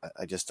got.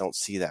 I just don't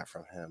see that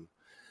from him.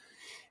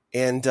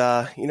 And,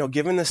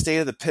 given the state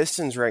of the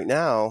Pistons right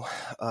now,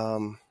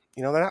 they're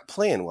not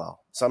playing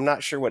well. So I'm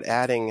not sure what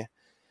adding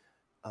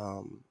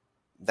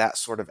that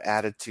sort of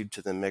attitude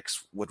to the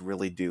mix would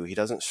really do. He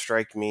doesn't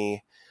strike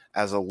me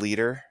as a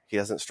leader. He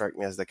doesn't strike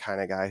me as the kind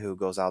of guy who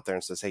goes out there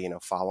and says, hey,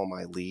 follow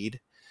my lead.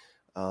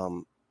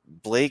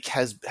 Blake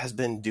has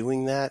been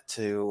doing that.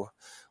 To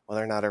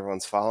whether or not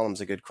everyone's following him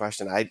is a good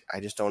question. I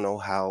just don't know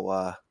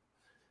how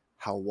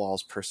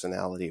Wall's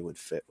personality would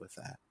fit with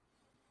that.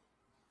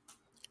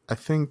 I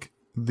think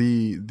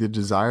the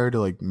desire to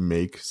like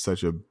make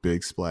such a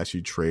big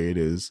splashy trade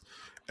is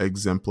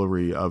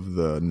exemplary of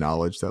the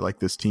knowledge that like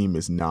this team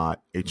is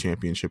not a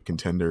championship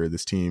contender.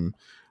 This team,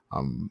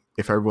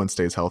 if everyone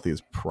stays healthy,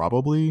 is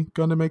probably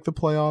going to make the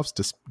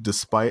playoffs,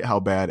 despite how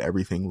bad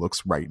everything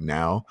looks right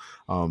now.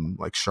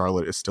 Like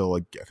Charlotte is still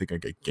I think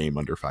a game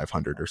under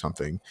 500 or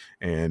something,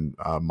 and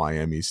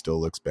Miami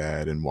still looks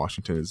bad, and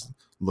Washington is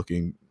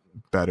looking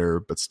better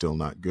but still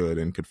not good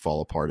and could fall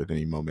apart at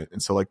any moment.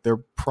 And so like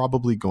they're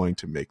probably going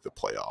to make the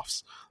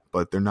playoffs,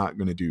 but they're not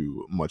going to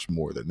do much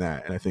more than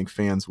that. And I think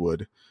fans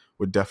would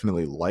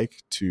definitely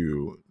like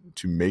to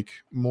make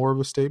more of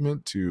a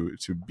statement, to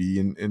be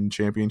in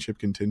championship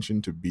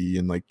contention, to be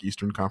in like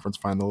Eastern Conference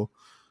final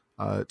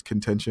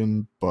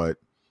contention. But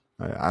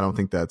I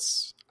think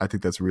that's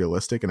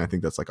realistic, and I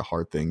think that's like a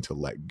hard thing to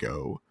let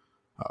go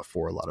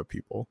for a lot of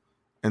people.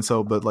 And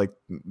so, but like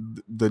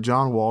the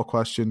John Wall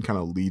question kind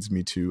of leads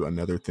me to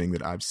another thing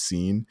that I've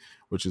seen,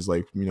 which is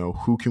like,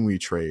 who can we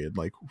trade?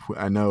 Like,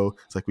 I know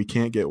it's like, we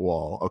can't get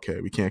Wall. Okay.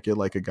 We can't get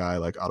like a guy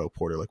like Otto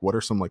Porter. Like, what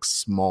are some like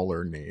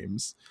smaller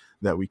names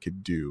that we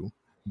could do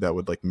that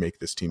would like make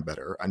this team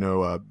better? I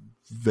know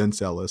Vince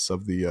Ellis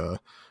of the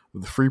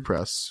Free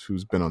Press,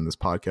 who's been on this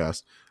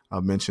podcast,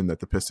 mentioned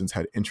that the Pistons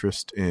had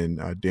interest in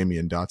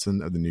Damian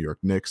Dotson of the New York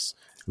Knicks,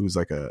 who's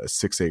like a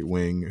 6'8"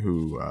 wing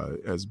who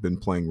has been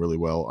playing really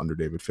well under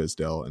David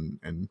Fizdale,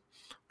 and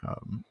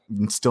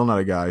still not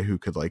a guy who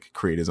could like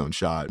create his own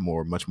shot,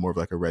 much more of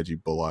like a Reggie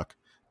Bullock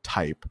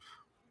type.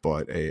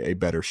 but a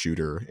better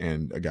shooter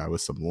and a guy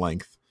with some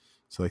length.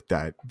 So like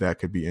that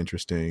could be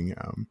interesting.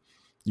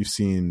 I've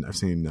seen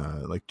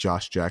like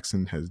Josh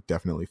Jackson has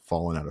definitely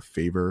fallen out of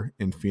favor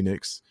in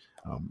Phoenix.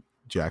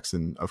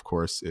 Jackson, of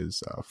course,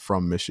 is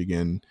from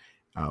Michigan.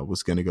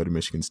 Was going to go to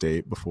Michigan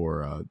State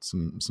before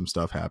some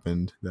stuff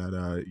happened that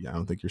I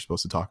don't think you're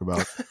supposed to talk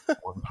about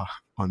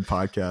on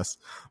podcasts.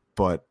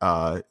 But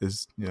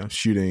is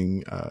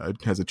shooting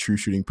has a true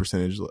shooting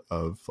percentage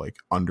of like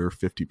under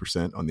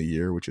 50% on the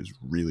year, which is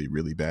really,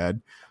 really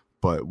bad.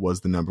 But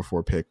was the number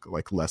 4 pick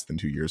like less than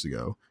 2 years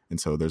ago, and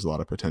so there's a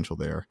lot of potential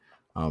there.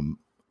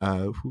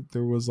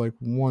 There was like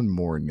one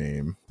more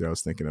name that I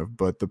was thinking of,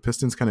 but the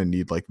Pistons kind of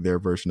need like their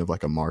version of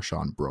like a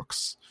Marshawn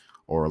Brooks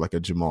or like a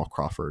Jamal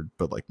Crawford,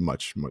 but like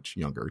much, much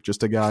younger.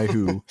 Just a guy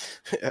who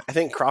I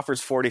think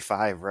Crawford's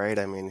 45, right?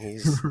 I mean,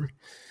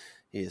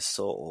 he is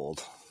so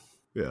old.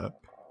 Yeah.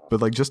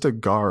 But like just a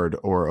guard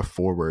or a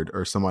forward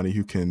or somebody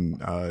who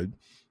can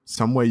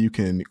some way you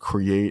can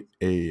create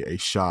a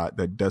shot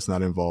that does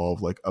not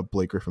involve like a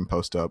Blake Griffin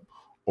post up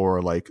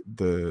or like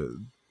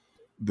the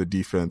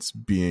defense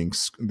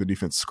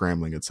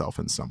scrambling itself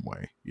in some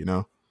way,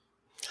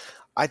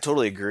 I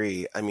totally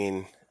agree. I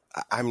mean,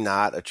 I'm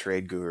not a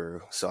trade guru,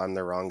 so I'm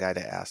the wrong guy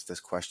to ask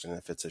this question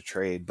if it's a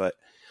trade, but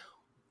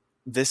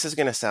this is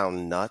going to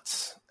sound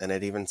nuts, and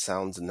it even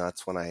sounds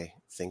nuts when I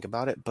think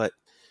about it, but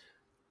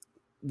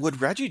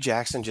would Reggie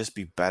Jackson just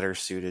be better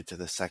suited to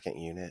the second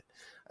unit?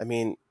 I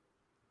mean,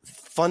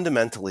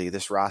 fundamentally,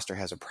 this roster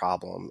has a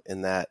problem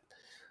in that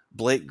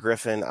Blake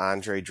Griffin,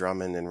 Andre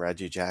Drummond, and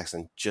Reggie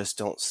Jackson just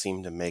don't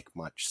seem to make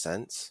much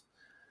sense.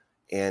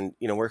 And,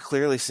 we're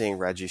clearly seeing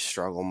Reggie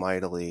struggle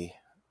mightily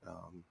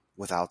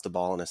without the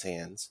ball in his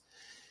hands.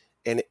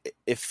 And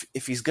if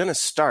he's going to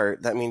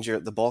start, that means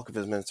the bulk of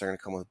his minutes are going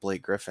to come with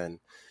Blake Griffin.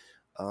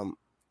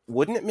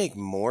 Wouldn't it make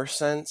more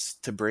sense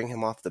to bring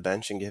him off the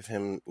bench and give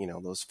him,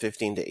 those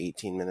 15 to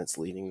 18 minutes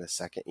leading the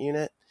second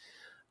unit?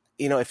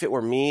 If it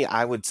were me,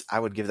 I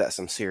would give that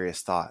some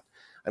serious thought.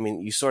 I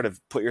mean, you sort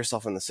of put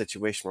yourself in the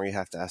situation where you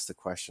have to ask the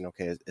question,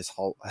 okay,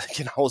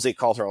 can Jose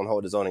Calderon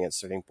hold his own against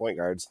starting point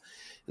guards?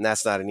 And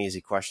that's not an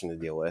easy question to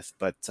deal with.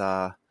 But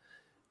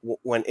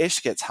when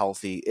Ish gets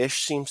healthy,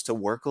 Ish seems to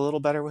work a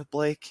little better with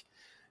Blake.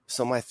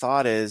 So my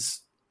thought is,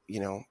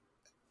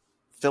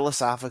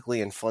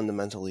 philosophically and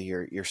fundamentally,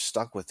 you're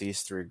stuck with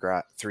these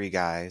three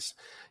guys.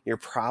 You're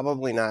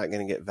probably not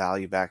going to get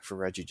value back for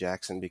Reggie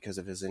Jackson because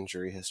of his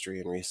injury history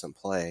and recent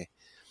play.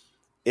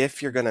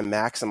 If you're going to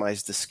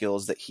maximize the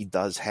skills that he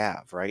does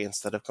have, right,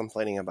 instead of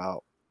complaining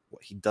about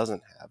what he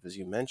doesn't have, as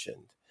you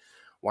mentioned,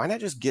 why not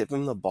just give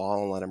him the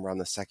ball and let him run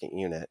the second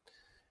unit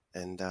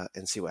and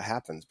see what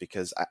happens?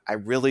 Because I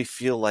really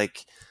feel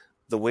like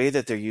the way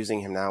that they're using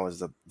him now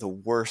is the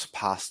worst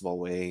possible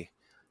way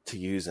to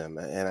use him.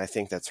 And I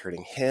think that's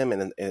hurting him.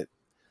 And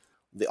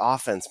the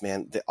offense,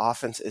 man, the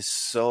offense is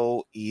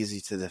so easy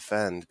to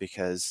defend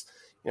because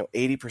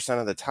 80%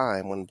 of the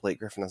time when Blake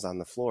Griffin is on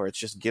the floor, it's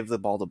just give the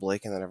ball to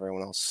Blake and then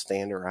everyone else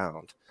stand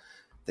around.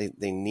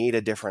 They need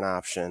a different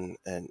option,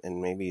 and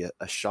maybe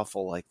a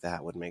shuffle like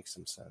that would make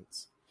some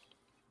sense.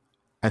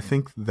 I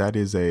think that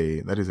is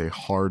a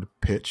hard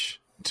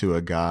pitch to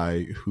a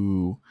guy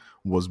who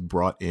was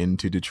brought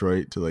into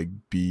Detroit to like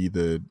be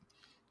the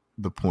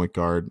point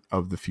guard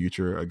of the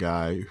future, a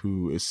guy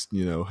who is,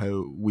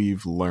 how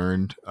we've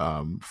learned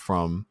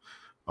from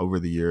over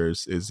the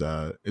years is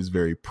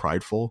very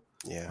prideful.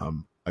 Yeah.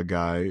 A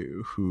guy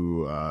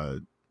who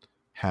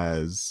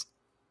has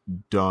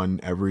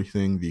done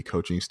everything the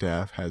coaching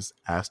staff has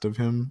asked of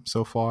him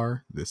so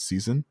far this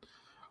season.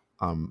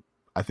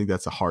 I think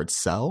that's a hard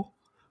sell,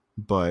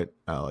 but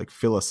like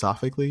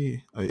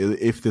philosophically,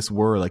 if this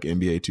were like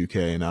NBA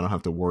 2K and I don't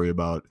have to worry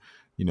about,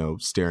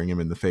 staring him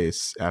in the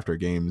face after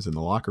games in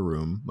the locker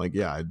room, like,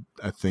 yeah,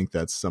 I think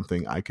that's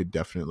something I could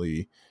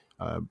definitely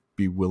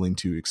be willing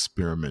to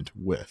experiment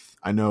with.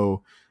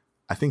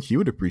 I think he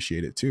would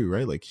appreciate it too,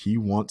 right? Like he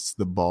wants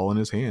the ball in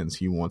his hands.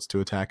 He wants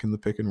to attack in the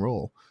pick and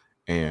roll.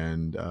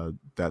 And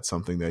that's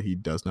something that he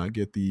does not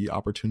get the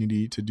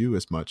opportunity to do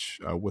as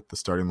much with the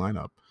starting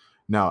lineup.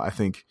 Now, I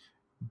think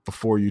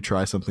before you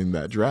try something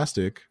that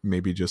drastic,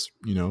 maybe just,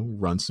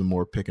 run some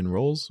more pick and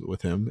rolls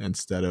with him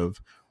instead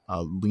of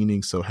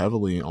leaning so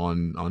heavily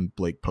on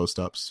Blake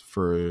post-ups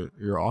for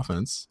your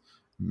offense.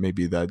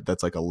 Maybe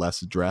that's like a less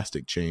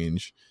drastic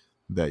change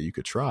that you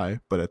could try,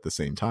 but at the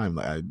same time,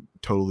 like, I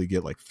totally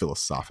get like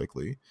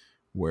philosophically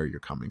where you're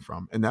coming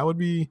from, and that would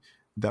be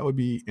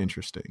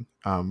interesting.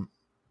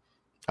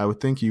 I would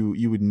think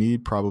you would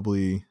need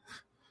probably.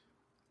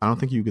 I don't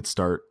think you could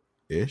start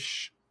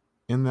Ish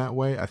in that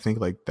way. I think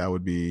like that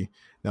would be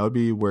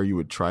where you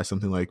would try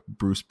something like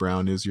Bruce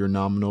Brown is your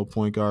nominal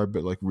point guard,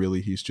 but like really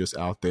he's just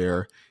out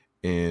there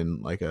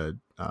in like a.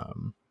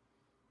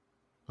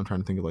 I'm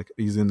trying to think of like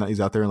he's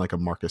out there in like a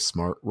Marcus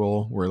Smart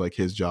role where like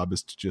his job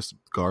is to just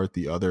guard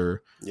the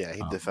other. Yeah,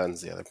 he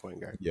defends the other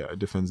point guard. Yeah,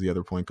 defends the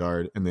other point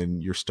guard, and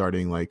then you're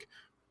starting like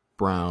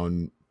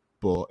Brown,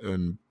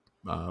 Brown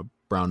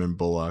and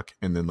Bullock,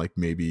 and then like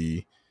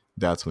maybe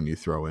that's when you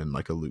throw in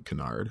like a Luke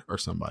Kennard or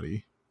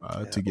somebody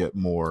to get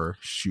more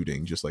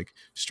shooting, just like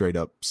straight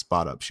up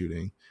spot up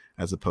shooting,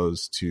 as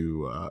opposed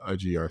to a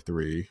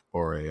GR3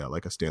 or a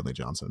like a Stanley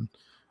Johnson.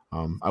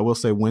 I will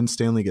say when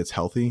Stanley gets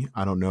healthy,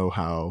 I don't know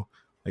how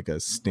like a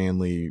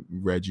Stanley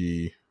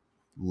Reggie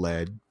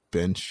led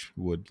bench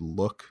would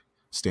look.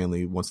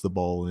 Stanley wants the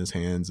ball in his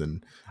hands,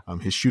 and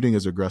his shooting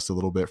has regressed a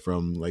little bit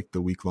from like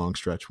the week long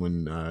stretch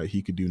when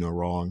he could do no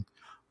wrong.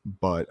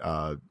 But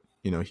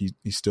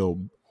he's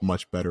still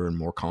much better and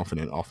more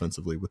confident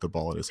offensively with the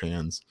ball in his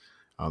hands,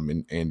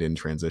 and in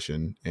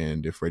transition.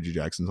 And if Reggie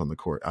Jackson's on the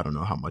court, I don't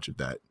know how much of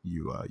that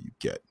you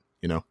get.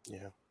 Yeah.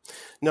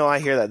 No, I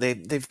hear that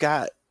they've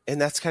got, and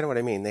that's kind of what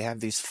I mean. They have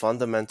these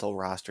fundamental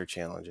roster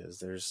challenges.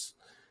 There's,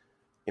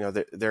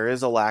 there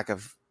is a lack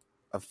of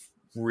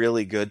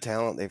really good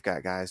talent. They've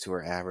got guys who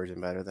are average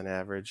and better than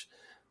average,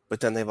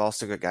 but then they've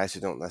also got guys who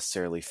don't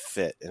necessarily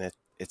fit, and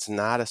it's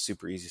not a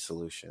super easy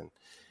solution.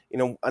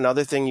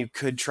 Another thing you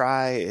could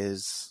try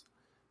is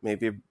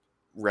maybe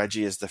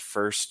Reggie is the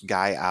first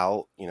guy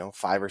out,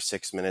 5 or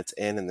 6 minutes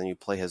in, and then you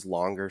play his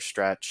longer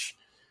stretch.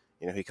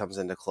 He comes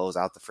in to close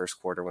out the first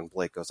quarter when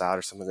Blake goes out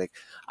or something. Like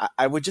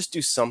I would just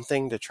do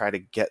something to try to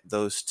get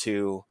those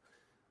two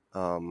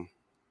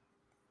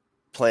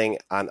playing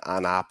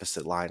on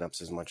opposite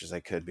lineups as much as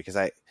I could, because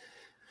I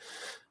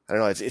don't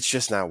know, it's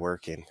just not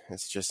working.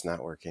 It's just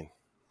not working.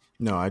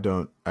 No, I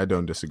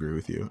don't disagree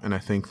with you, and I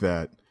think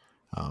that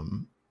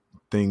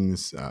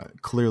things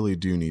clearly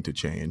do need to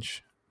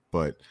change.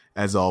 But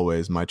as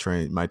always, my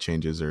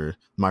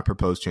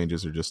proposed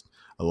changes are just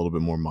a little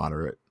bit more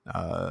moderate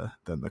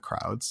than the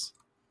crowd's.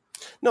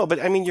 No, but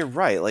I mean, you're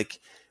right. Like,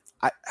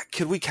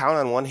 could we count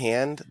on one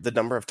hand the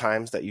number of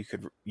times that you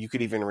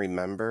could even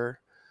remember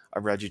a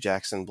Reggie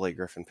Jackson, Blake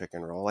Griffin pick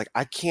and roll? Like,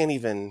 I can't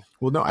even.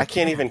 Well, no, I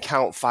can't even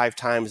count 5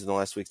 times in the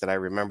last week that I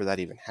remember that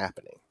even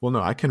happening. Well,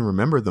 no, I can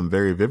remember them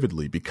very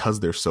vividly because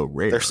they're so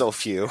rare. They're so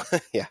few.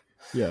 Yeah.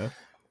 Yeah.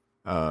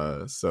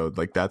 So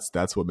like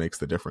that's what makes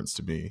the difference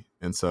to me.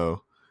 And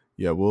so,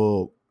 yeah,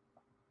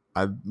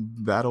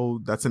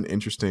 that's an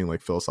interesting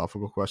like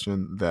philosophical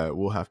question that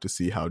we'll have to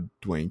see how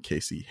Dwayne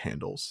Casey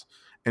handles.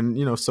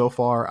 And so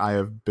far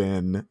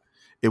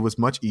it was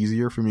much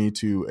easier for me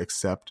to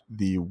accept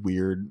the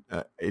weird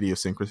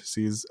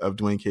idiosyncrasies of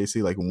Dwayne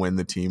Casey, like when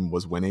the team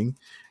was winning,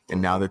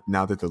 and now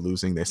that they're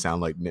losing, they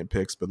sound like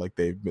nitpicks, but like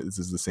this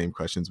is the same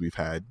questions we've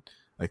had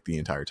like the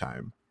entire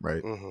time,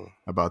 right? Mm-hmm.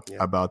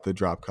 About the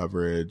drop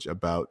coverage,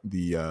 about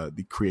the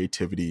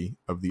creativity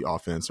of the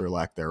offense or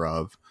lack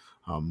thereof,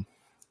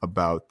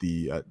 about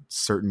the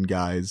certain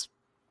guys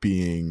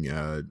being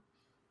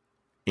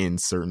in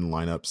certain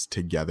lineups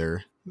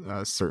together,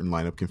 certain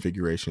lineup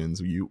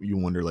configurations. You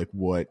wonder like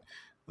what,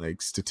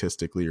 like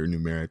statistically or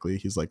numerically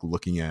he's like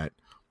looking at,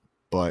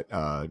 but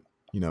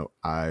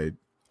I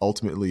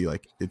ultimately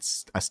like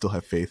I still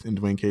have faith in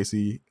Dwayne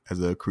Casey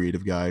as a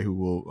creative guy who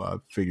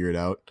will figure it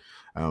out.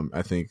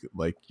 I think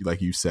like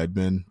you said,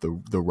 Ben,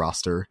 the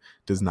roster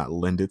does not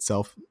lend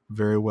itself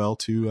very well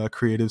to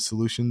creative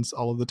solutions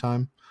all of the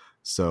time.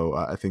 So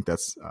I think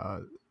that's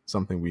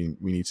something we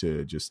need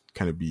to just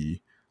kind of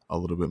be a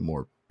little bit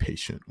more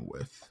patient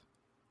with.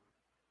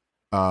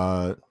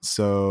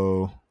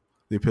 So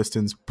the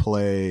Pistons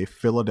play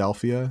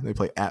Philadelphia. They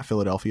play at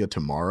Philadelphia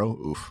tomorrow.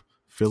 Oof.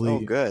 Philly. Oh,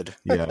 good.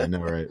 Yeah, I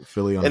know, right?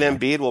 Philly on. And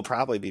Embiid will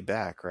probably be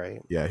back,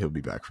 right? Yeah, he'll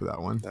be back for that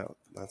one.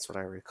 That's what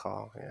I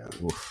recall. Yeah.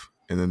 Oof.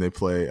 And then they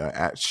play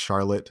at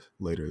Charlotte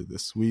later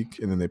this week,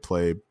 and then they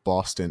play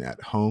Boston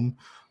at home.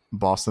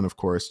 Boston, of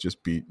course,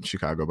 just beat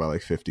Chicago by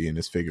like 50 and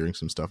is figuring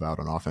some stuff out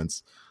on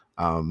offense.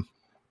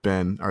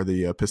 Ben, are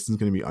the Pistons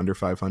going to be under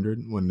 500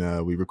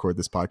 when we record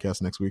this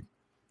podcast next week?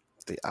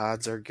 The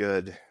odds are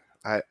good.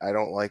 I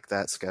don't like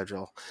that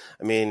schedule.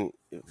 I mean,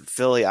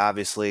 Philly,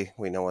 obviously,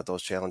 we know what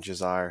those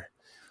challenges are.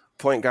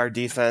 Point guard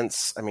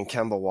defense, I mean,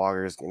 Kemba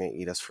Walker is going to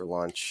eat us for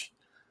lunch.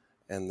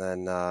 And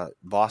then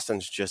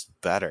Boston's just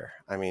better.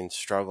 I mean,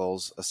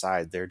 struggles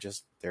aside, they're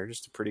just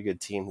a pretty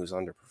good team who's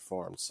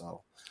underperformed.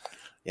 So,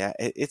 yeah,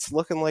 it's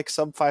looking like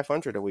sub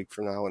 500 a week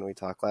from now when we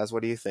talk. Laz,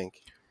 what do you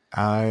think?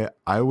 I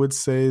would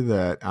say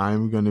that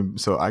I'm going to –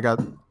 so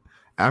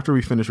after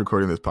we finish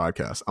recording this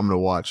podcast, I'm going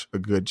to watch a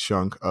good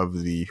chunk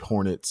of the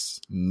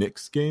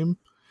Hornets-Knicks game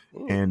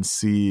and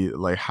see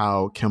like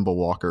how Kemba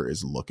Walker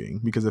is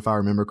looking. Because if I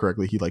remember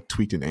correctly, he like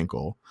tweaked an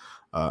ankle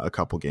a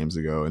couple games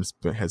ago and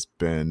has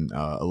been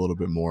a little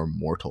bit more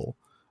mortal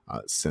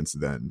since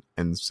then.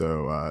 And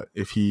so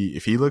if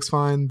he looks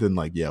fine, then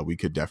like, yeah, we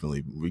can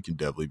definitely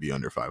be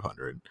under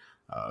 500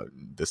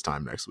 this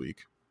time next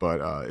week.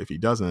 But if he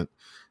doesn't,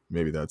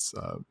 maybe that's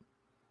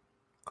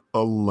a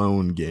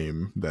lone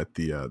game that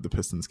the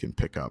Pistons can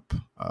pick up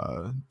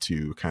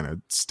to kind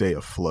of stay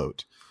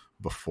afloat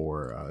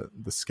before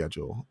the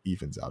schedule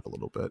evens out a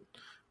little bit.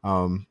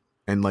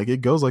 And like it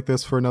goes like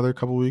this for another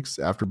couple weeks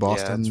after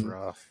Boston. Yeah, it's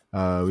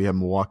rough. We have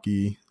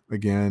Milwaukee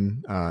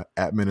again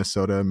at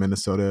Minnesota.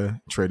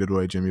 Minnesota traded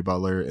away Jimmy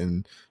Butler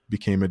and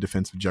became a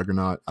defensive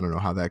juggernaut. I don't know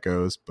how that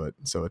goes, but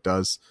so it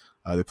does.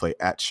 They play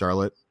at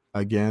Charlotte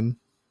again,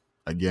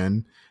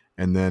 and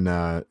And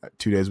then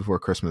 2 days before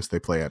Christmas, they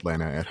play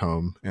Atlanta at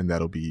home, and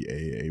that'll be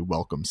a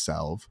welcome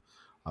salve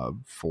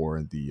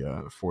for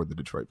the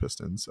Detroit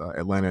Pistons.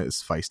 Atlanta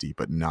is feisty,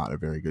 but not a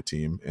very good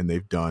team, and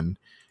they've done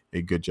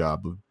a good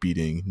job of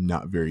beating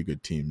not very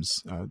good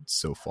teams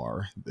so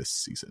far this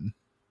season.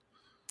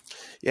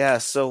 Yeah,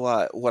 so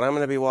what I'm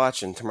going to be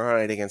watching tomorrow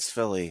night against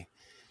Philly,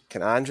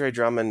 can Andre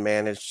Drummond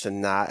manage to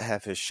not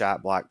have his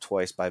shot blocked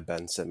twice by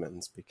Ben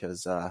Simmons?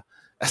 Because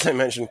as I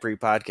mentioned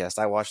pre-podcast,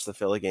 I watched the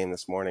Philly game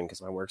this morning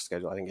because my work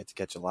schedule, I didn't get to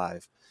catch it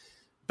live.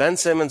 Ben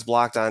Simmons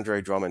blocked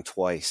Andre Drummond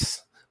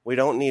twice. We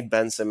don't need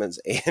Ben Simmons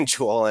and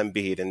Joel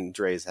Embiid in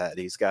Dre's head.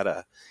 He's got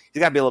to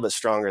be a little bit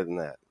stronger than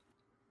that.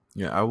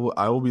 Yeah,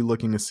 I will be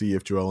looking to see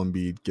if Joel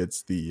Embiid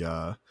gets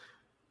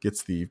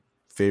the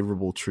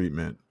favorable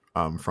treatment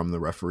from the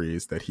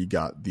referees that he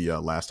got the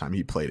last time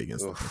he played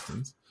against the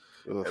Pistons.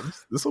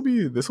 This will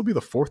be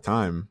the fourth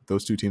time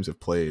those two teams have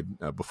played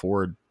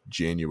before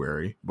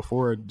January,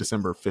 before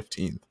December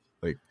 15th.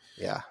 Like,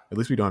 yeah, at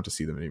least we don't have to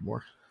see them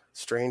anymore.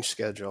 Strange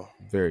schedule.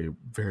 Very,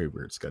 very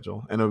weird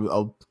schedule, and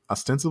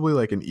ostensibly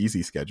like an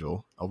easy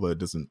schedule, although it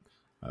doesn't.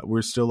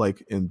 We're still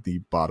like in the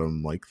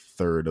bottom like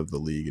third of the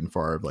league, and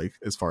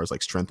as far as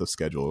like strength of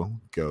schedule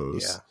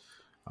goes.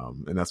 Yeah.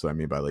 And that's what I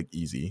mean by like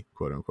easy,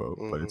 quote unquote.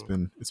 Mm-hmm. But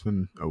it's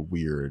been a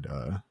weird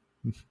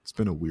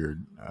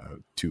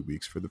 2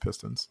 weeks for the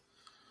Pistons.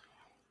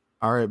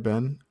 All right,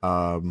 Ben.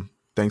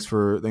 Thanks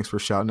for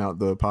shouting out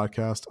the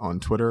podcast on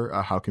Twitter.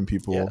 How can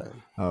people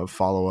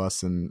follow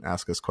us and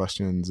ask us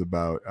questions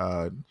about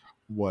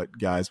what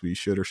guys we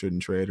should or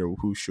shouldn't trade, or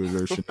who should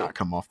or should not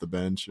come off the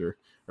bench, or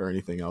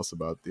anything else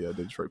about the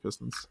Detroit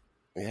Pistons?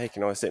 Yeah, you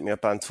can always hit me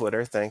up on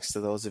Twitter. Thanks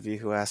to those of you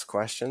who ask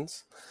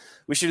questions.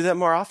 We should do that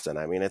more often.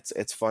 I mean,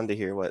 it's fun to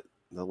hear what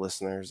the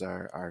listeners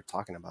are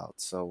talking about.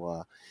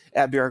 So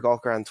at BR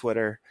Gulker on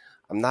Twitter.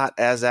 I'm not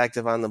as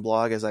active on the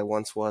blog as I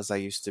once was. I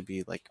used to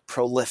be like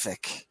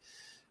prolific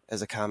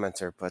as a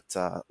commenter, but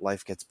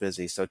life gets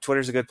busy. So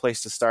Twitter's a good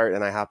place to start,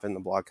 and I hop in the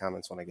blog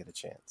comments when I get a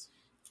chance.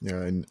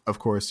 Yeah, and of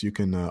course, you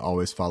can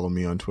always follow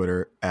me on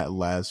Twitter at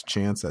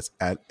LazChance. That's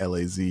at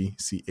LazChance.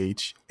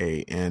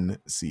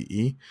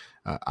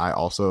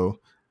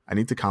 I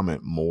need to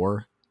comment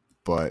more,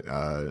 but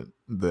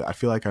I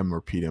feel like I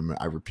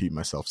repeat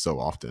myself so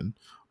often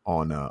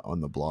on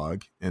the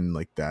blog, and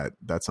like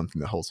that's something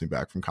that holds me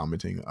back from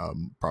commenting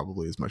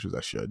probably as much as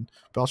I should.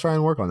 But I'll try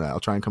and work on that. I'll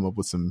try and come up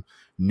with some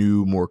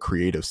new, more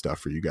creative stuff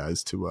for you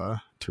guys to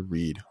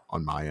read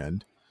on my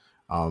end.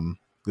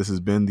 This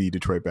has been the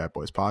Detroit Bad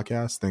Boys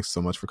podcast. Thanks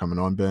so much for coming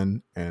on,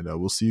 Ben, and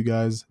we'll see you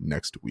guys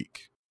next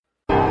week.